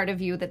small part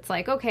of you that's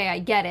like, okay, I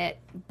get it.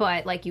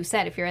 But like you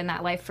said, if you're in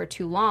that life for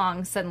too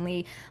long,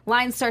 suddenly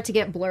lines start to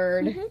get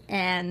blurred.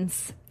 And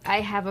I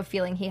have a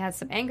feeling he has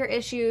some anger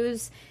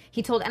issues.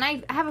 And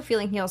I have a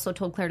feeling he also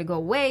told Claire to go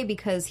away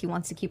because he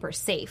wants to keep her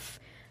safe.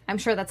 I'm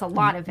sure that's a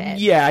lot of it.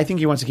 Yeah, I think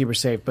he wants to keep her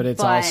safe, but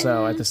it's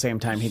also at the same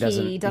time he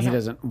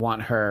doesn't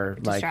want her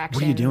like,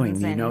 what are you doing?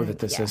 You know that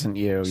this isn't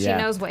you. She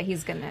knows what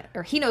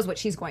he knows what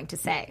she's going to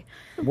say.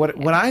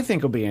 What I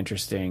think will be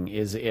interesting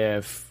is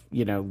if,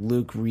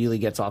 Luke really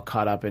gets all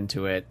caught up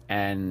into it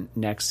and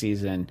next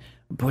season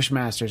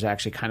Bushmaster's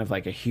actually kind of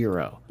like a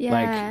hero.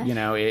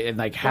 Yeah.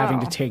 Like, having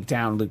to take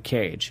down Luke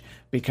Cage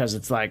because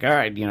it's like, all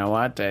right, you know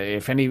what?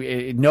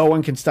 No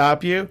one can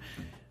stop you.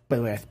 By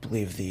the way, I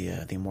believe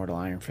the immortal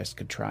Iron Fist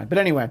could try. But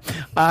anyway,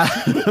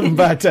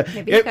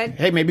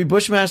 maybe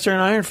Bushmaster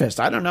and Iron Fist.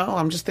 I don't know.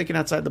 I'm just thinking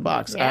outside the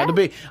box. Yeah. I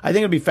think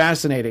it'll be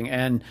fascinating.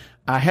 And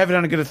I have it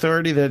on a good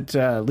authority that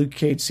Luke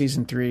Cage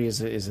Season 3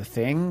 is a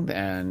thing.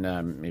 And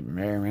it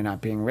may or may not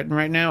being written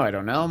right now. I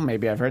don't know.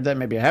 Maybe I've heard that.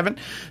 Maybe I haven't.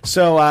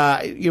 So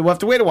you'll have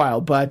to wait a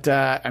while. But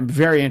I'm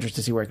very interested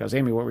to see where it goes.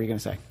 Amy, what were you going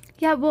to say?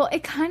 Yeah, well,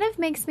 it kind of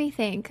makes me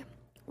think,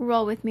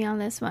 roll with me on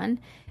this one.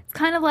 It's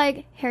kind of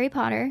like Harry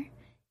Potter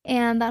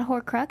and that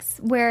Horcrux,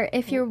 where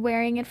if you're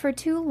wearing it for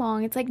too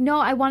long, it's like, no,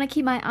 I want to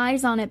keep my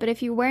eyes on it, but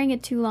if you're wearing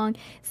it too long, it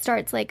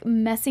starts like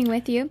messing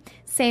with you.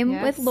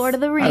 Same with Lord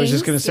of the Rings. I was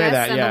just going to say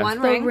that, yeah.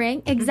 The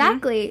ring.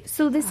 Exactly.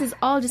 So this is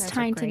all just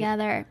tying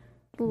together.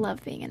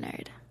 Love being a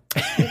nerd.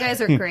 You guys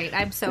are great.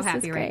 I'm so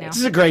happy right now. This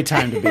is a great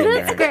time to be a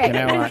nerd. It's great. You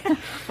know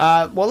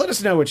what? Well, let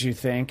us know what you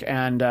think,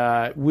 and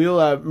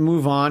we'll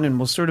move on, and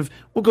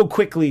we'll go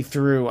quickly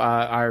through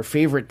our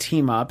favorite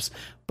team ups.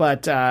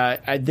 But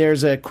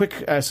there's a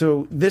quick...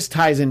 so this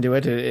ties into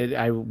it.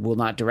 I will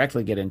not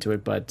directly get into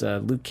it, but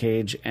Luke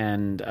Cage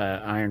and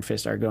Iron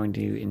Fist are going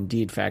to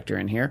indeed factor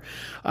in here.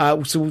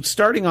 So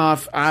starting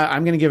off,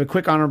 I'm going to give a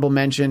quick honorable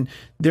mention.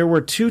 There were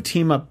 2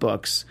 team-up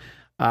books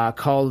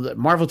called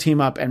Marvel Team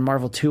Up and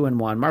Marvel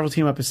 2-in-1. Marvel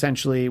Team Up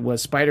essentially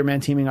was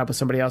Spider-Man teaming up with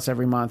somebody else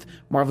every month.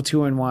 Marvel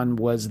 2-in-1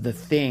 was the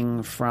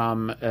Thing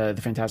from the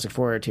Fantastic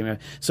Four team up.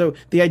 So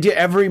the idea,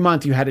 every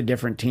month you had a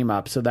different team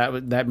up, so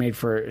that made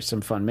for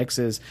some fun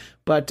mixes.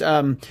 But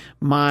so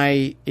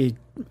I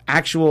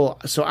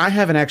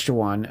have an extra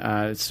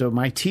one. So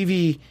my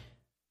TV,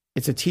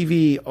 it's a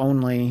TV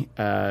only,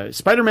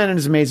 Spider-Man and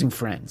His Amazing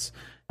Friends.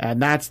 And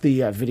that's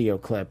the video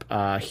clip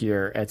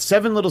here at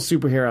 7 Little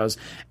Superheroes.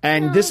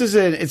 And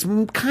it's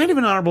kind of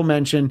an honorable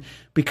mention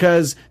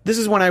because this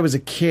is when I was a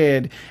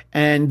kid,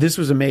 and this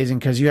was amazing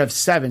because you have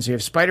 7. So you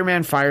have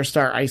Spider-Man,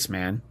 Firestar,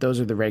 Iceman. Those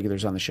are the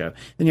regulars on the show.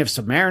 Then you have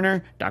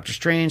Submariner, Doctor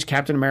Strange,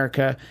 Captain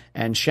America,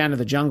 and Shanna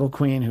the Jungle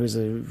Queen, who is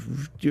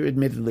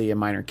admittedly a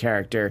minor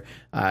character,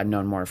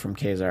 known more from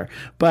Kazar.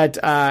 But...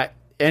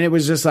 and it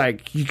was just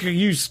like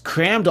you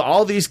crammed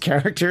all these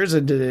characters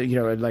into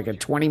like a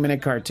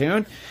 20-minute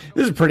cartoon.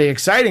 This is pretty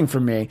exciting for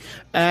me.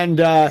 And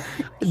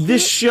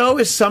this show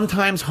is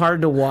sometimes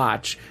hard to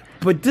watch,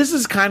 but this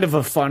is kind of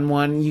a fun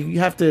one. You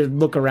have to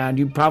look around.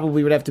 You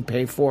probably would have to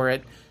pay for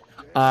it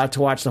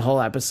to watch the whole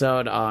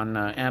episode on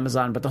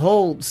Amazon. But the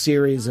whole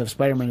series of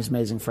Spider-Man's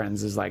Amazing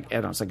Friends is like, I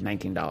don't know, it's like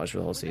 $19 for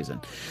the whole season.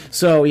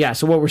 So yeah,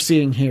 so what we're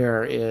seeing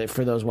here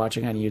for those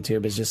watching on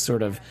YouTube is just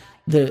sort of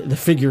the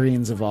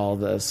figurines of all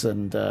this,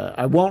 and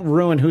I won't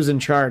ruin who's in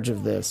charge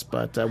of this,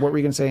 but what were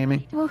you going to say,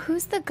 Amy? Well,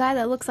 who's the guy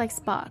that looks like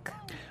Spock?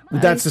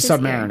 That's the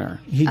Submariner.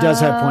 He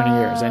does have pointy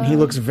ears, and he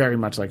looks very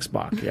much like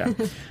Spock, yeah.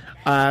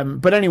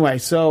 But anyway,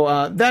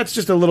 so that's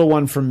just a little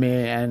one from me,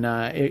 and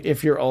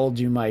if you're old,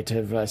 you might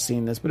have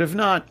seen this, but if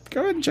not,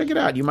 go ahead and check it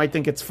out. You might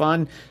think it's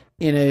fun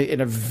in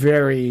a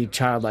very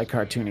childlike,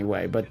 cartoony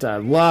way, but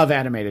love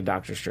animated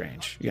Doctor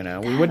Strange. We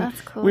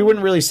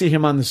wouldn't really see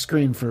him on the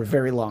screen for a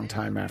very long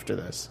time after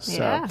this.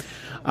 So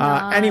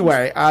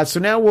anyway, so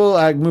now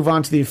we'll move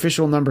on to the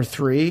official number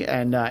 3,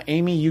 and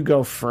Amy, you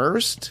go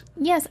first.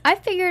 Yes, I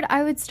figured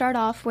I would start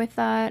off with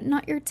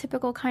not your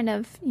typical kind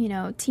of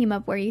team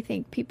up where you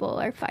think people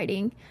are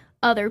fighting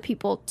other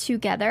people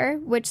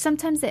together, which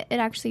sometimes it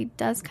actually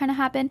does kind of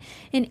happen.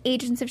 In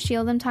Agents of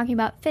S.H.I.E.L.D., I'm talking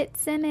about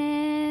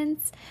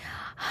Fitzsimmons.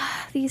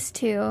 These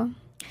 2,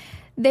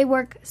 they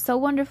work so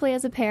wonderfully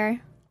as a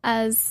pair,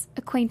 as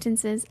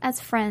acquaintances, as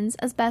friends,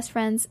 as best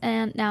friends,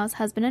 and now as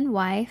husband and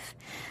wife.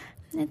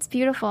 It's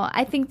beautiful.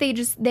 I think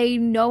they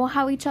know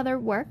how each other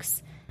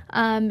works,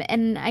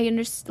 and I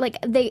understand. Like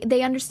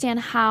they understand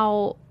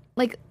how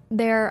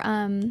their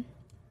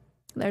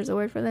there's a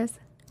word for this.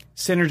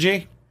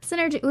 Synergy.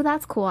 Synergy. Oh,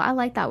 that's cool. I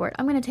like that word.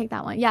 I'm going to take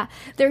that one. Yeah.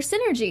 There's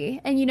synergy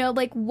and,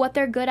 like what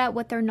they're good at,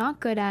 what they're not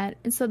good at.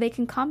 And so they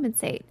can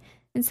compensate.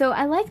 And so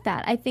I like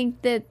that. I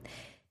think that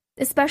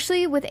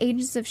especially with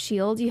Agents of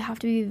S.H.I.E.L.D., you have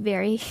to be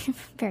very,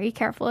 very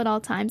careful at all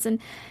times. And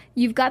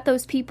you've got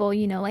those people,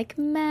 like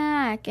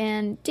Mac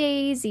and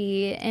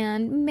Daisy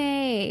and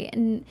May.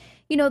 And,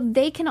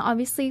 they can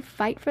obviously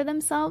fight for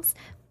themselves,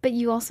 but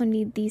you also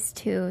need these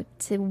two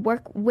to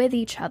work with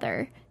each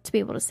other to be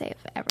able to save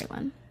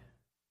everyone.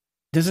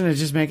 Doesn't it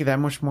just make it that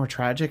much more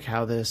tragic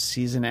how this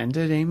season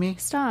ended, Amy?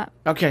 Stop.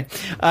 Okay.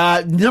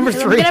 Number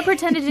 3. I'm going to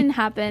pretend it didn't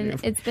happen.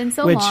 It's been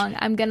so long.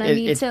 I'm going to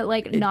need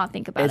to not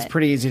think about it. It's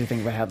pretty easy to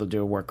think about how they'll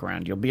do a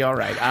workaround. You'll be all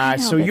right.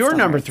 So your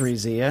number 3,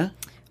 Zia.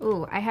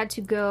 Ooh, I had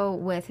to go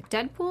with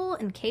Deadpool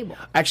and Cable.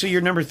 Actually,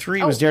 your number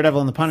 3 was Daredevil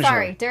and the Punisher.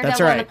 Sorry, Daredevil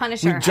That's right. and the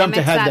Punisher. We jumped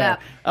I mixed ahead that there.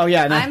 up. Oh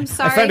yeah, and I'm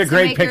sorry I found a to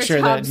great make your picture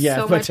of job that. Yeah,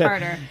 so but much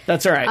harder.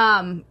 That's all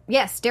right.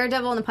 Yes,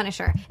 Daredevil and the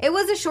Punisher. It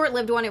was a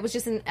short-lived one. It was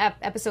just in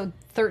episode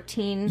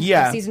 13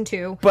 of season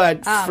 2.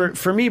 But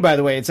for me, by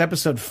the way, it's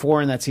episode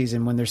 4 in that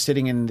season when they're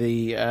sitting in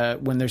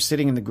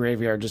the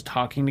graveyard just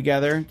talking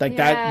together. Like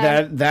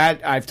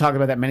that I've talked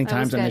about that many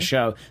times on the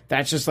show.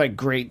 That's just like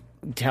great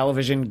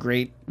television,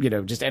 great,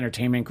 just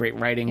entertainment, great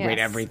writing, great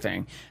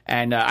everything.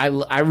 And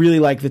I really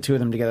like the two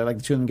of them together. I like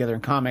the two of them together in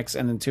comics,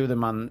 and then two of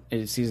them on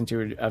season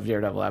 2 of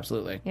Daredevil.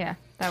 Absolutely. Yeah,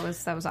 that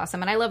was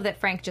awesome. And I love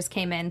that Frank just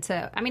came in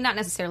to, not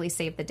necessarily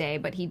save the day,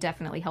 but he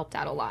definitely helped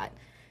out a lot.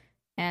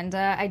 And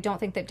I don't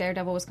think that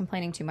Daredevil was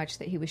complaining too much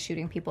that he was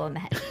shooting people in the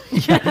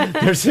head.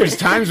 There's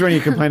times when you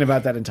complain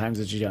about that and times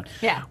that you don't.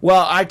 Yeah.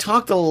 Well, I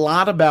talked a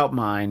lot about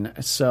mine,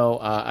 so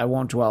I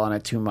won't dwell on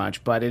it too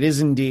much. But it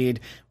is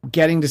indeed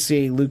getting to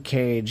see Luke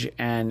Cage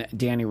and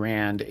Danny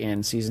Rand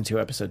in season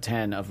 2, episode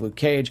 10 of Luke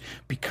Cage,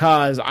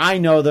 because I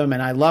know them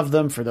and I love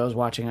them. For those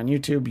watching on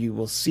YouTube, you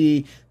will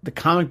see the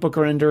comic book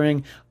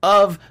rendering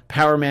of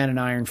Power Man and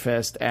Iron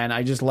Fist, and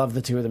I just love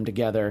the two of them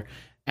together.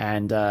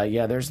 And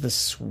there's the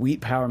sweet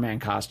Power Man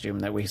costume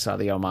that we saw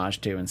the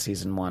homage to in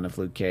season 1 of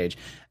Luke Cage.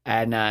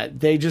 And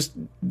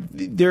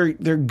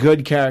they're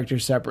good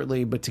characters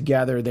separately, but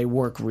together they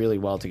work really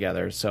well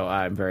together. So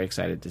I'm very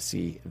excited to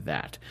see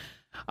that.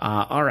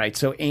 All right,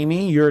 so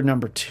Amy, you're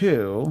number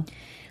 2.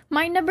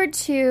 My number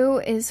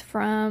 2 is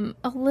from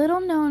a little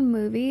known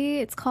movie.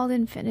 It's called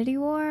Infinity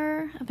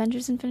War,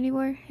 Avengers Infinity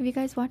War. Have you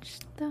guys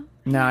watched that?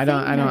 No, I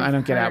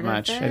don't get out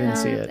much. I didn't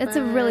see it. It's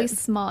a really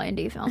small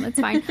indie film. It's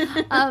fine.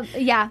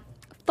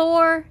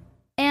 Thor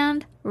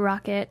and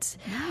Rocket.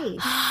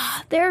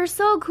 Nice. They're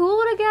so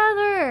cool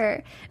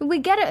together. We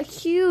get a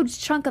huge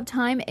chunk of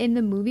time in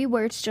the movie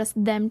where it's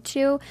just them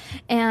two,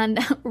 and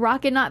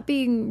Rocket not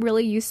being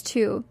really used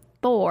to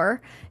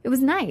Thor. It was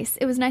nice.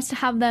 It was nice to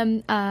have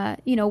them,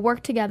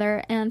 work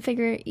together and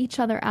figure each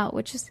other out,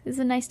 which is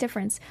a nice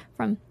difference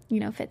from,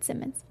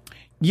 Fitzsimmons.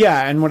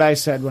 Yeah, and what I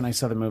said when I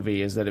saw the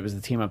movie is that it was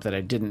the team up that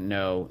I didn't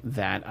know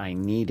that I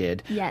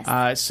needed.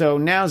 Yes. So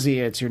now,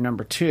 Zia, it's your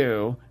number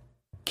 2,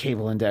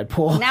 Cable and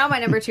Deadpool. Now my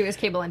number 2 is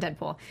Cable and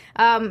Deadpool.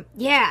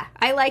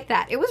 I like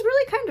that. It was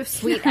really kind of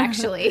sweet,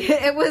 actually.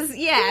 It was,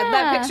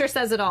 that picture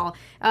says it all.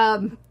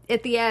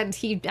 At the end,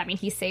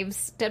 he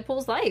saves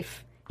Deadpool's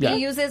life. Yeah.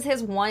 He uses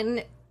his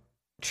one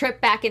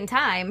trip back in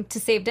time to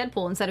save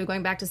Deadpool instead of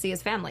going back to see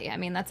his family.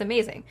 That's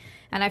amazing.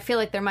 And I feel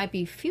like there might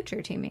be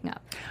future teaming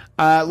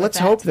up. Let's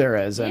hope there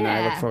is, and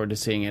I look forward to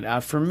seeing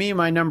it. For me,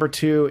 my number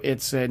 2,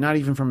 it's not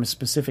even from a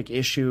specific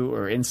issue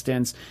or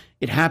instance.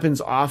 It happens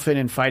often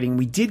in fighting.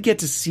 We did get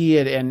to see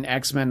it in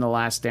X-Men The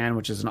Last Stand,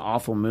 which is an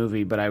awful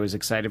movie, but I was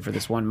excited for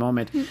this one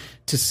moment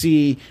to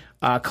see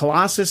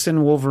Colossus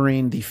and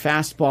Wolverine, the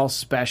fastball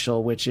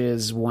special, which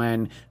is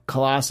when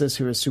Colossus,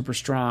 who is super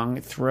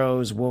strong,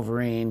 throws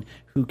Wolverine,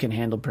 who can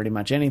handle pretty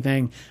much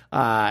anything.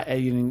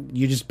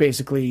 You just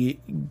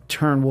basically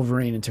turn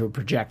Wolverine into a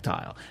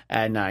projectile,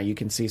 and you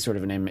can see sort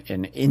of an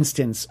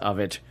instance of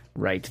it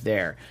right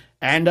there.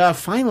 And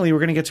finally, we're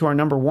going to get to our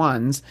number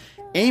 1s.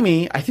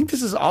 Amy, I think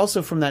this is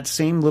also from that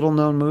same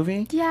little-known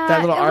movie. Yeah,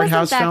 that little art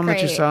house film great,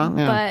 that you saw.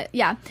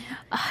 Yeah.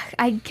 But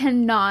I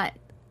cannot.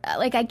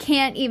 I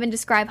can't even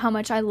describe how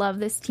much I love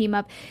this team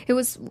up. It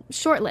was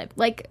short-lived,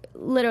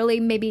 literally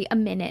maybe a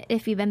minute,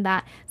 if even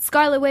that.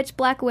 Scarlet Witch,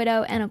 Black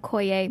Widow, and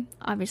Okoye,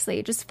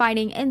 obviously, just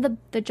fighting in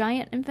the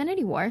giant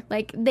Infinity War.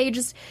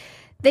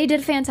 They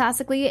did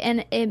fantastically,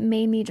 and it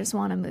made me just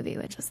want a movie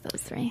with just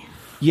those 3.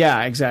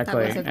 Yeah,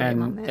 exactly. That was a great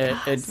moment.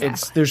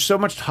 It's there's so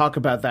much talk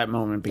about that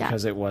moment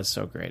because it was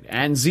so great.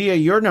 And Zia,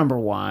 your number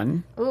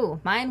 1. Ooh,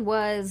 mine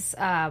was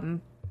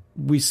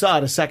We saw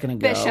it a second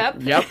ago.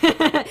 Bishop.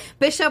 Yep.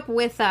 Bishop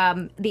with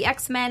the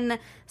X-Men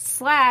 /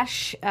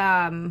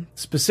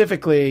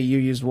 Specifically, you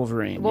used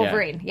Wolverine.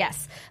 Wolverine,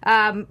 yes.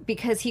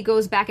 Because he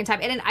goes back in time.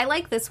 And I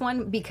like this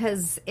one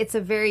because it's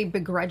a very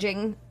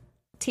begrudging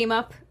team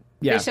up.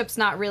 Yeah. Bishop's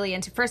not really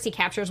into... First, he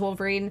captures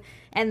Wolverine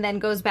and then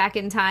goes back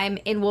in time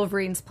in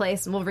Wolverine's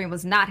place. And Wolverine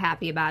was not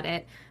happy about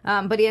it.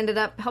 But he ended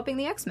up helping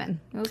the X-Men.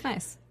 It was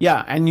nice.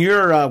 Yeah, and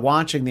you're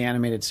watching the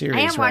animated series.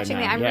 I am watching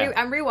right it. now.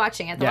 I'm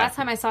rewatching it. The last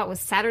time I saw it was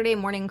Saturday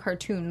morning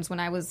cartoons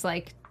when I was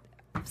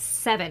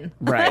 7.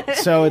 Right.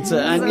 So it's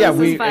this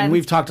is fun.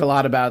 we've talked a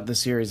lot about the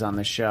series on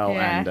the show,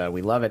 Yeah. and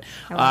we love it.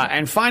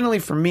 And finally,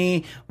 for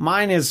me,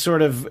 mine is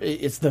sort of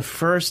it's the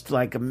first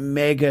like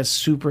mega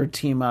super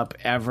team up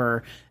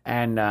ever,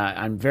 and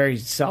I'm very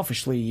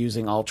selfishly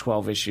using all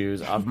 12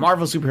 issues of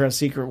Marvel Superhero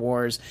Secret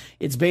Wars.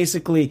 It's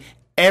basically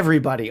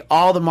everybody,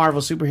 all the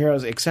Marvel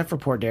superheroes except for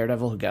poor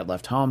Daredevil who got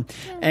left home,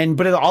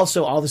 but it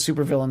also all the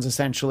supervillains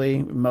essentially,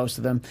 most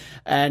of them,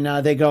 and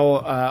they go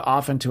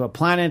off into a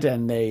planet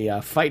and they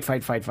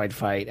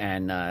fight,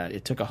 and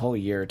it took a whole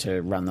year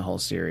to run the whole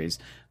series.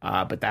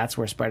 But that's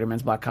where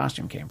Spider-Man's black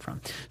costume came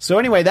from. So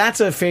anyway, that's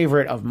a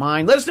favorite of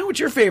mine. Let us know what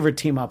your favorite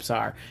team-ups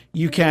are.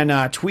 You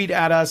can tweet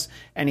at us.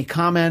 Any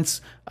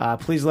comments,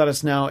 please let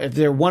us know. If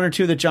there are one or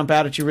two that jump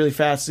out at you really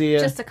fast, Zia.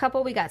 Just a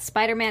couple. We got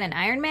Spider-Man and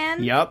Iron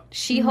Man. Yep.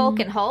 She-Hulk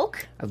and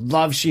Hulk. I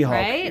love She-Hulk.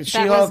 Right?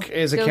 She-Hulk That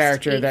is was a Ghost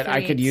character that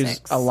I could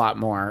use 8386. a lot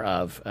more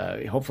of,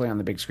 hopefully on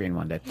the big screen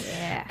one day.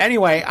 Yeah.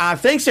 Anyway,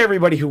 thanks to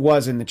everybody who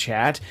was in the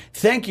chat.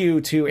 Thank you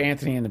to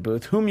Anthony in the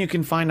booth, whom you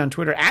can find on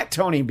Twitter at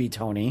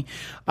TonyBTony.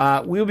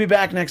 We'll be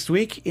back next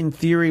week, in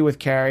theory, with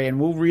Carrie, and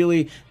we'll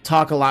really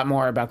talk a lot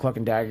more about Cloak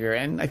and Dagger,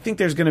 and I think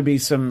there's going to be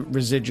some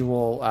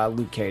residual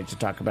Luke Cage to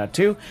talk about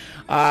too.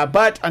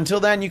 But until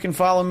then, you can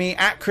follow me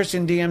at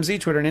ChristianDMZ,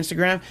 Twitter and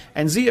Instagram.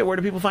 And Zia, where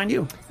do people find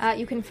you?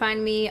 You can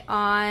find me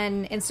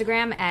on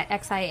Instagram at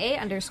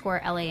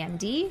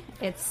XIA_LAND.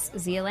 It's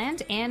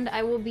Zealand, and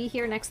I will be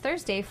here next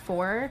Thursday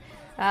for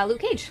Luke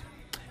Cage.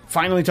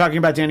 Finally talking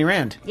about Danny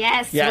Rand.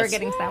 Yes, Yes. we're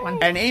getting to that one.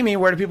 And Amy,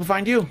 where do people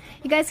find you?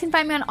 You guys can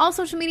find me on all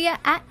social media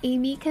at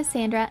Amy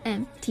Cassandra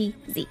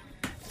MTZ.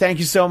 Thank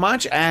you so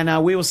much,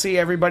 and we will see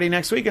everybody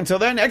next week. Until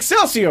then,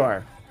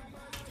 Excelsior!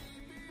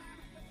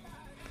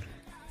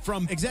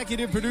 From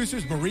executive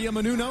producers Maria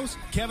Menounos,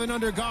 Kevin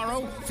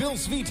Undergaro, Phil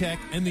Svitek,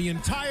 and the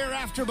entire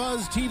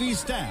AfterBuzz TV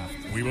staff,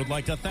 we would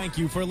like to thank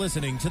you for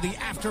listening to the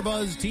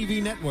AfterBuzz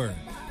TV network.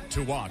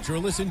 To watch or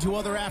listen to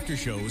other after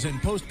shows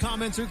and post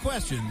comments or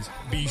questions,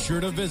 be sure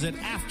to visit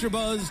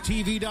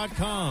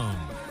AfterBuzzTV.com.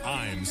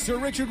 I'm Sir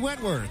Richard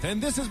Wentworth, and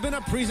this has been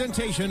a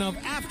presentation of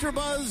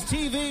AfterBuzz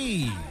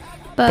TV.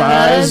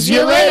 Buzz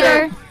you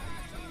later.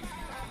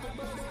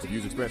 The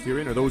views expressed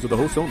herein are those of the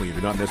hosts only and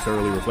do not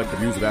necessarily reflect the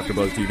views of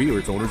AfterBuzz TV or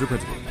its owners or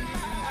principals.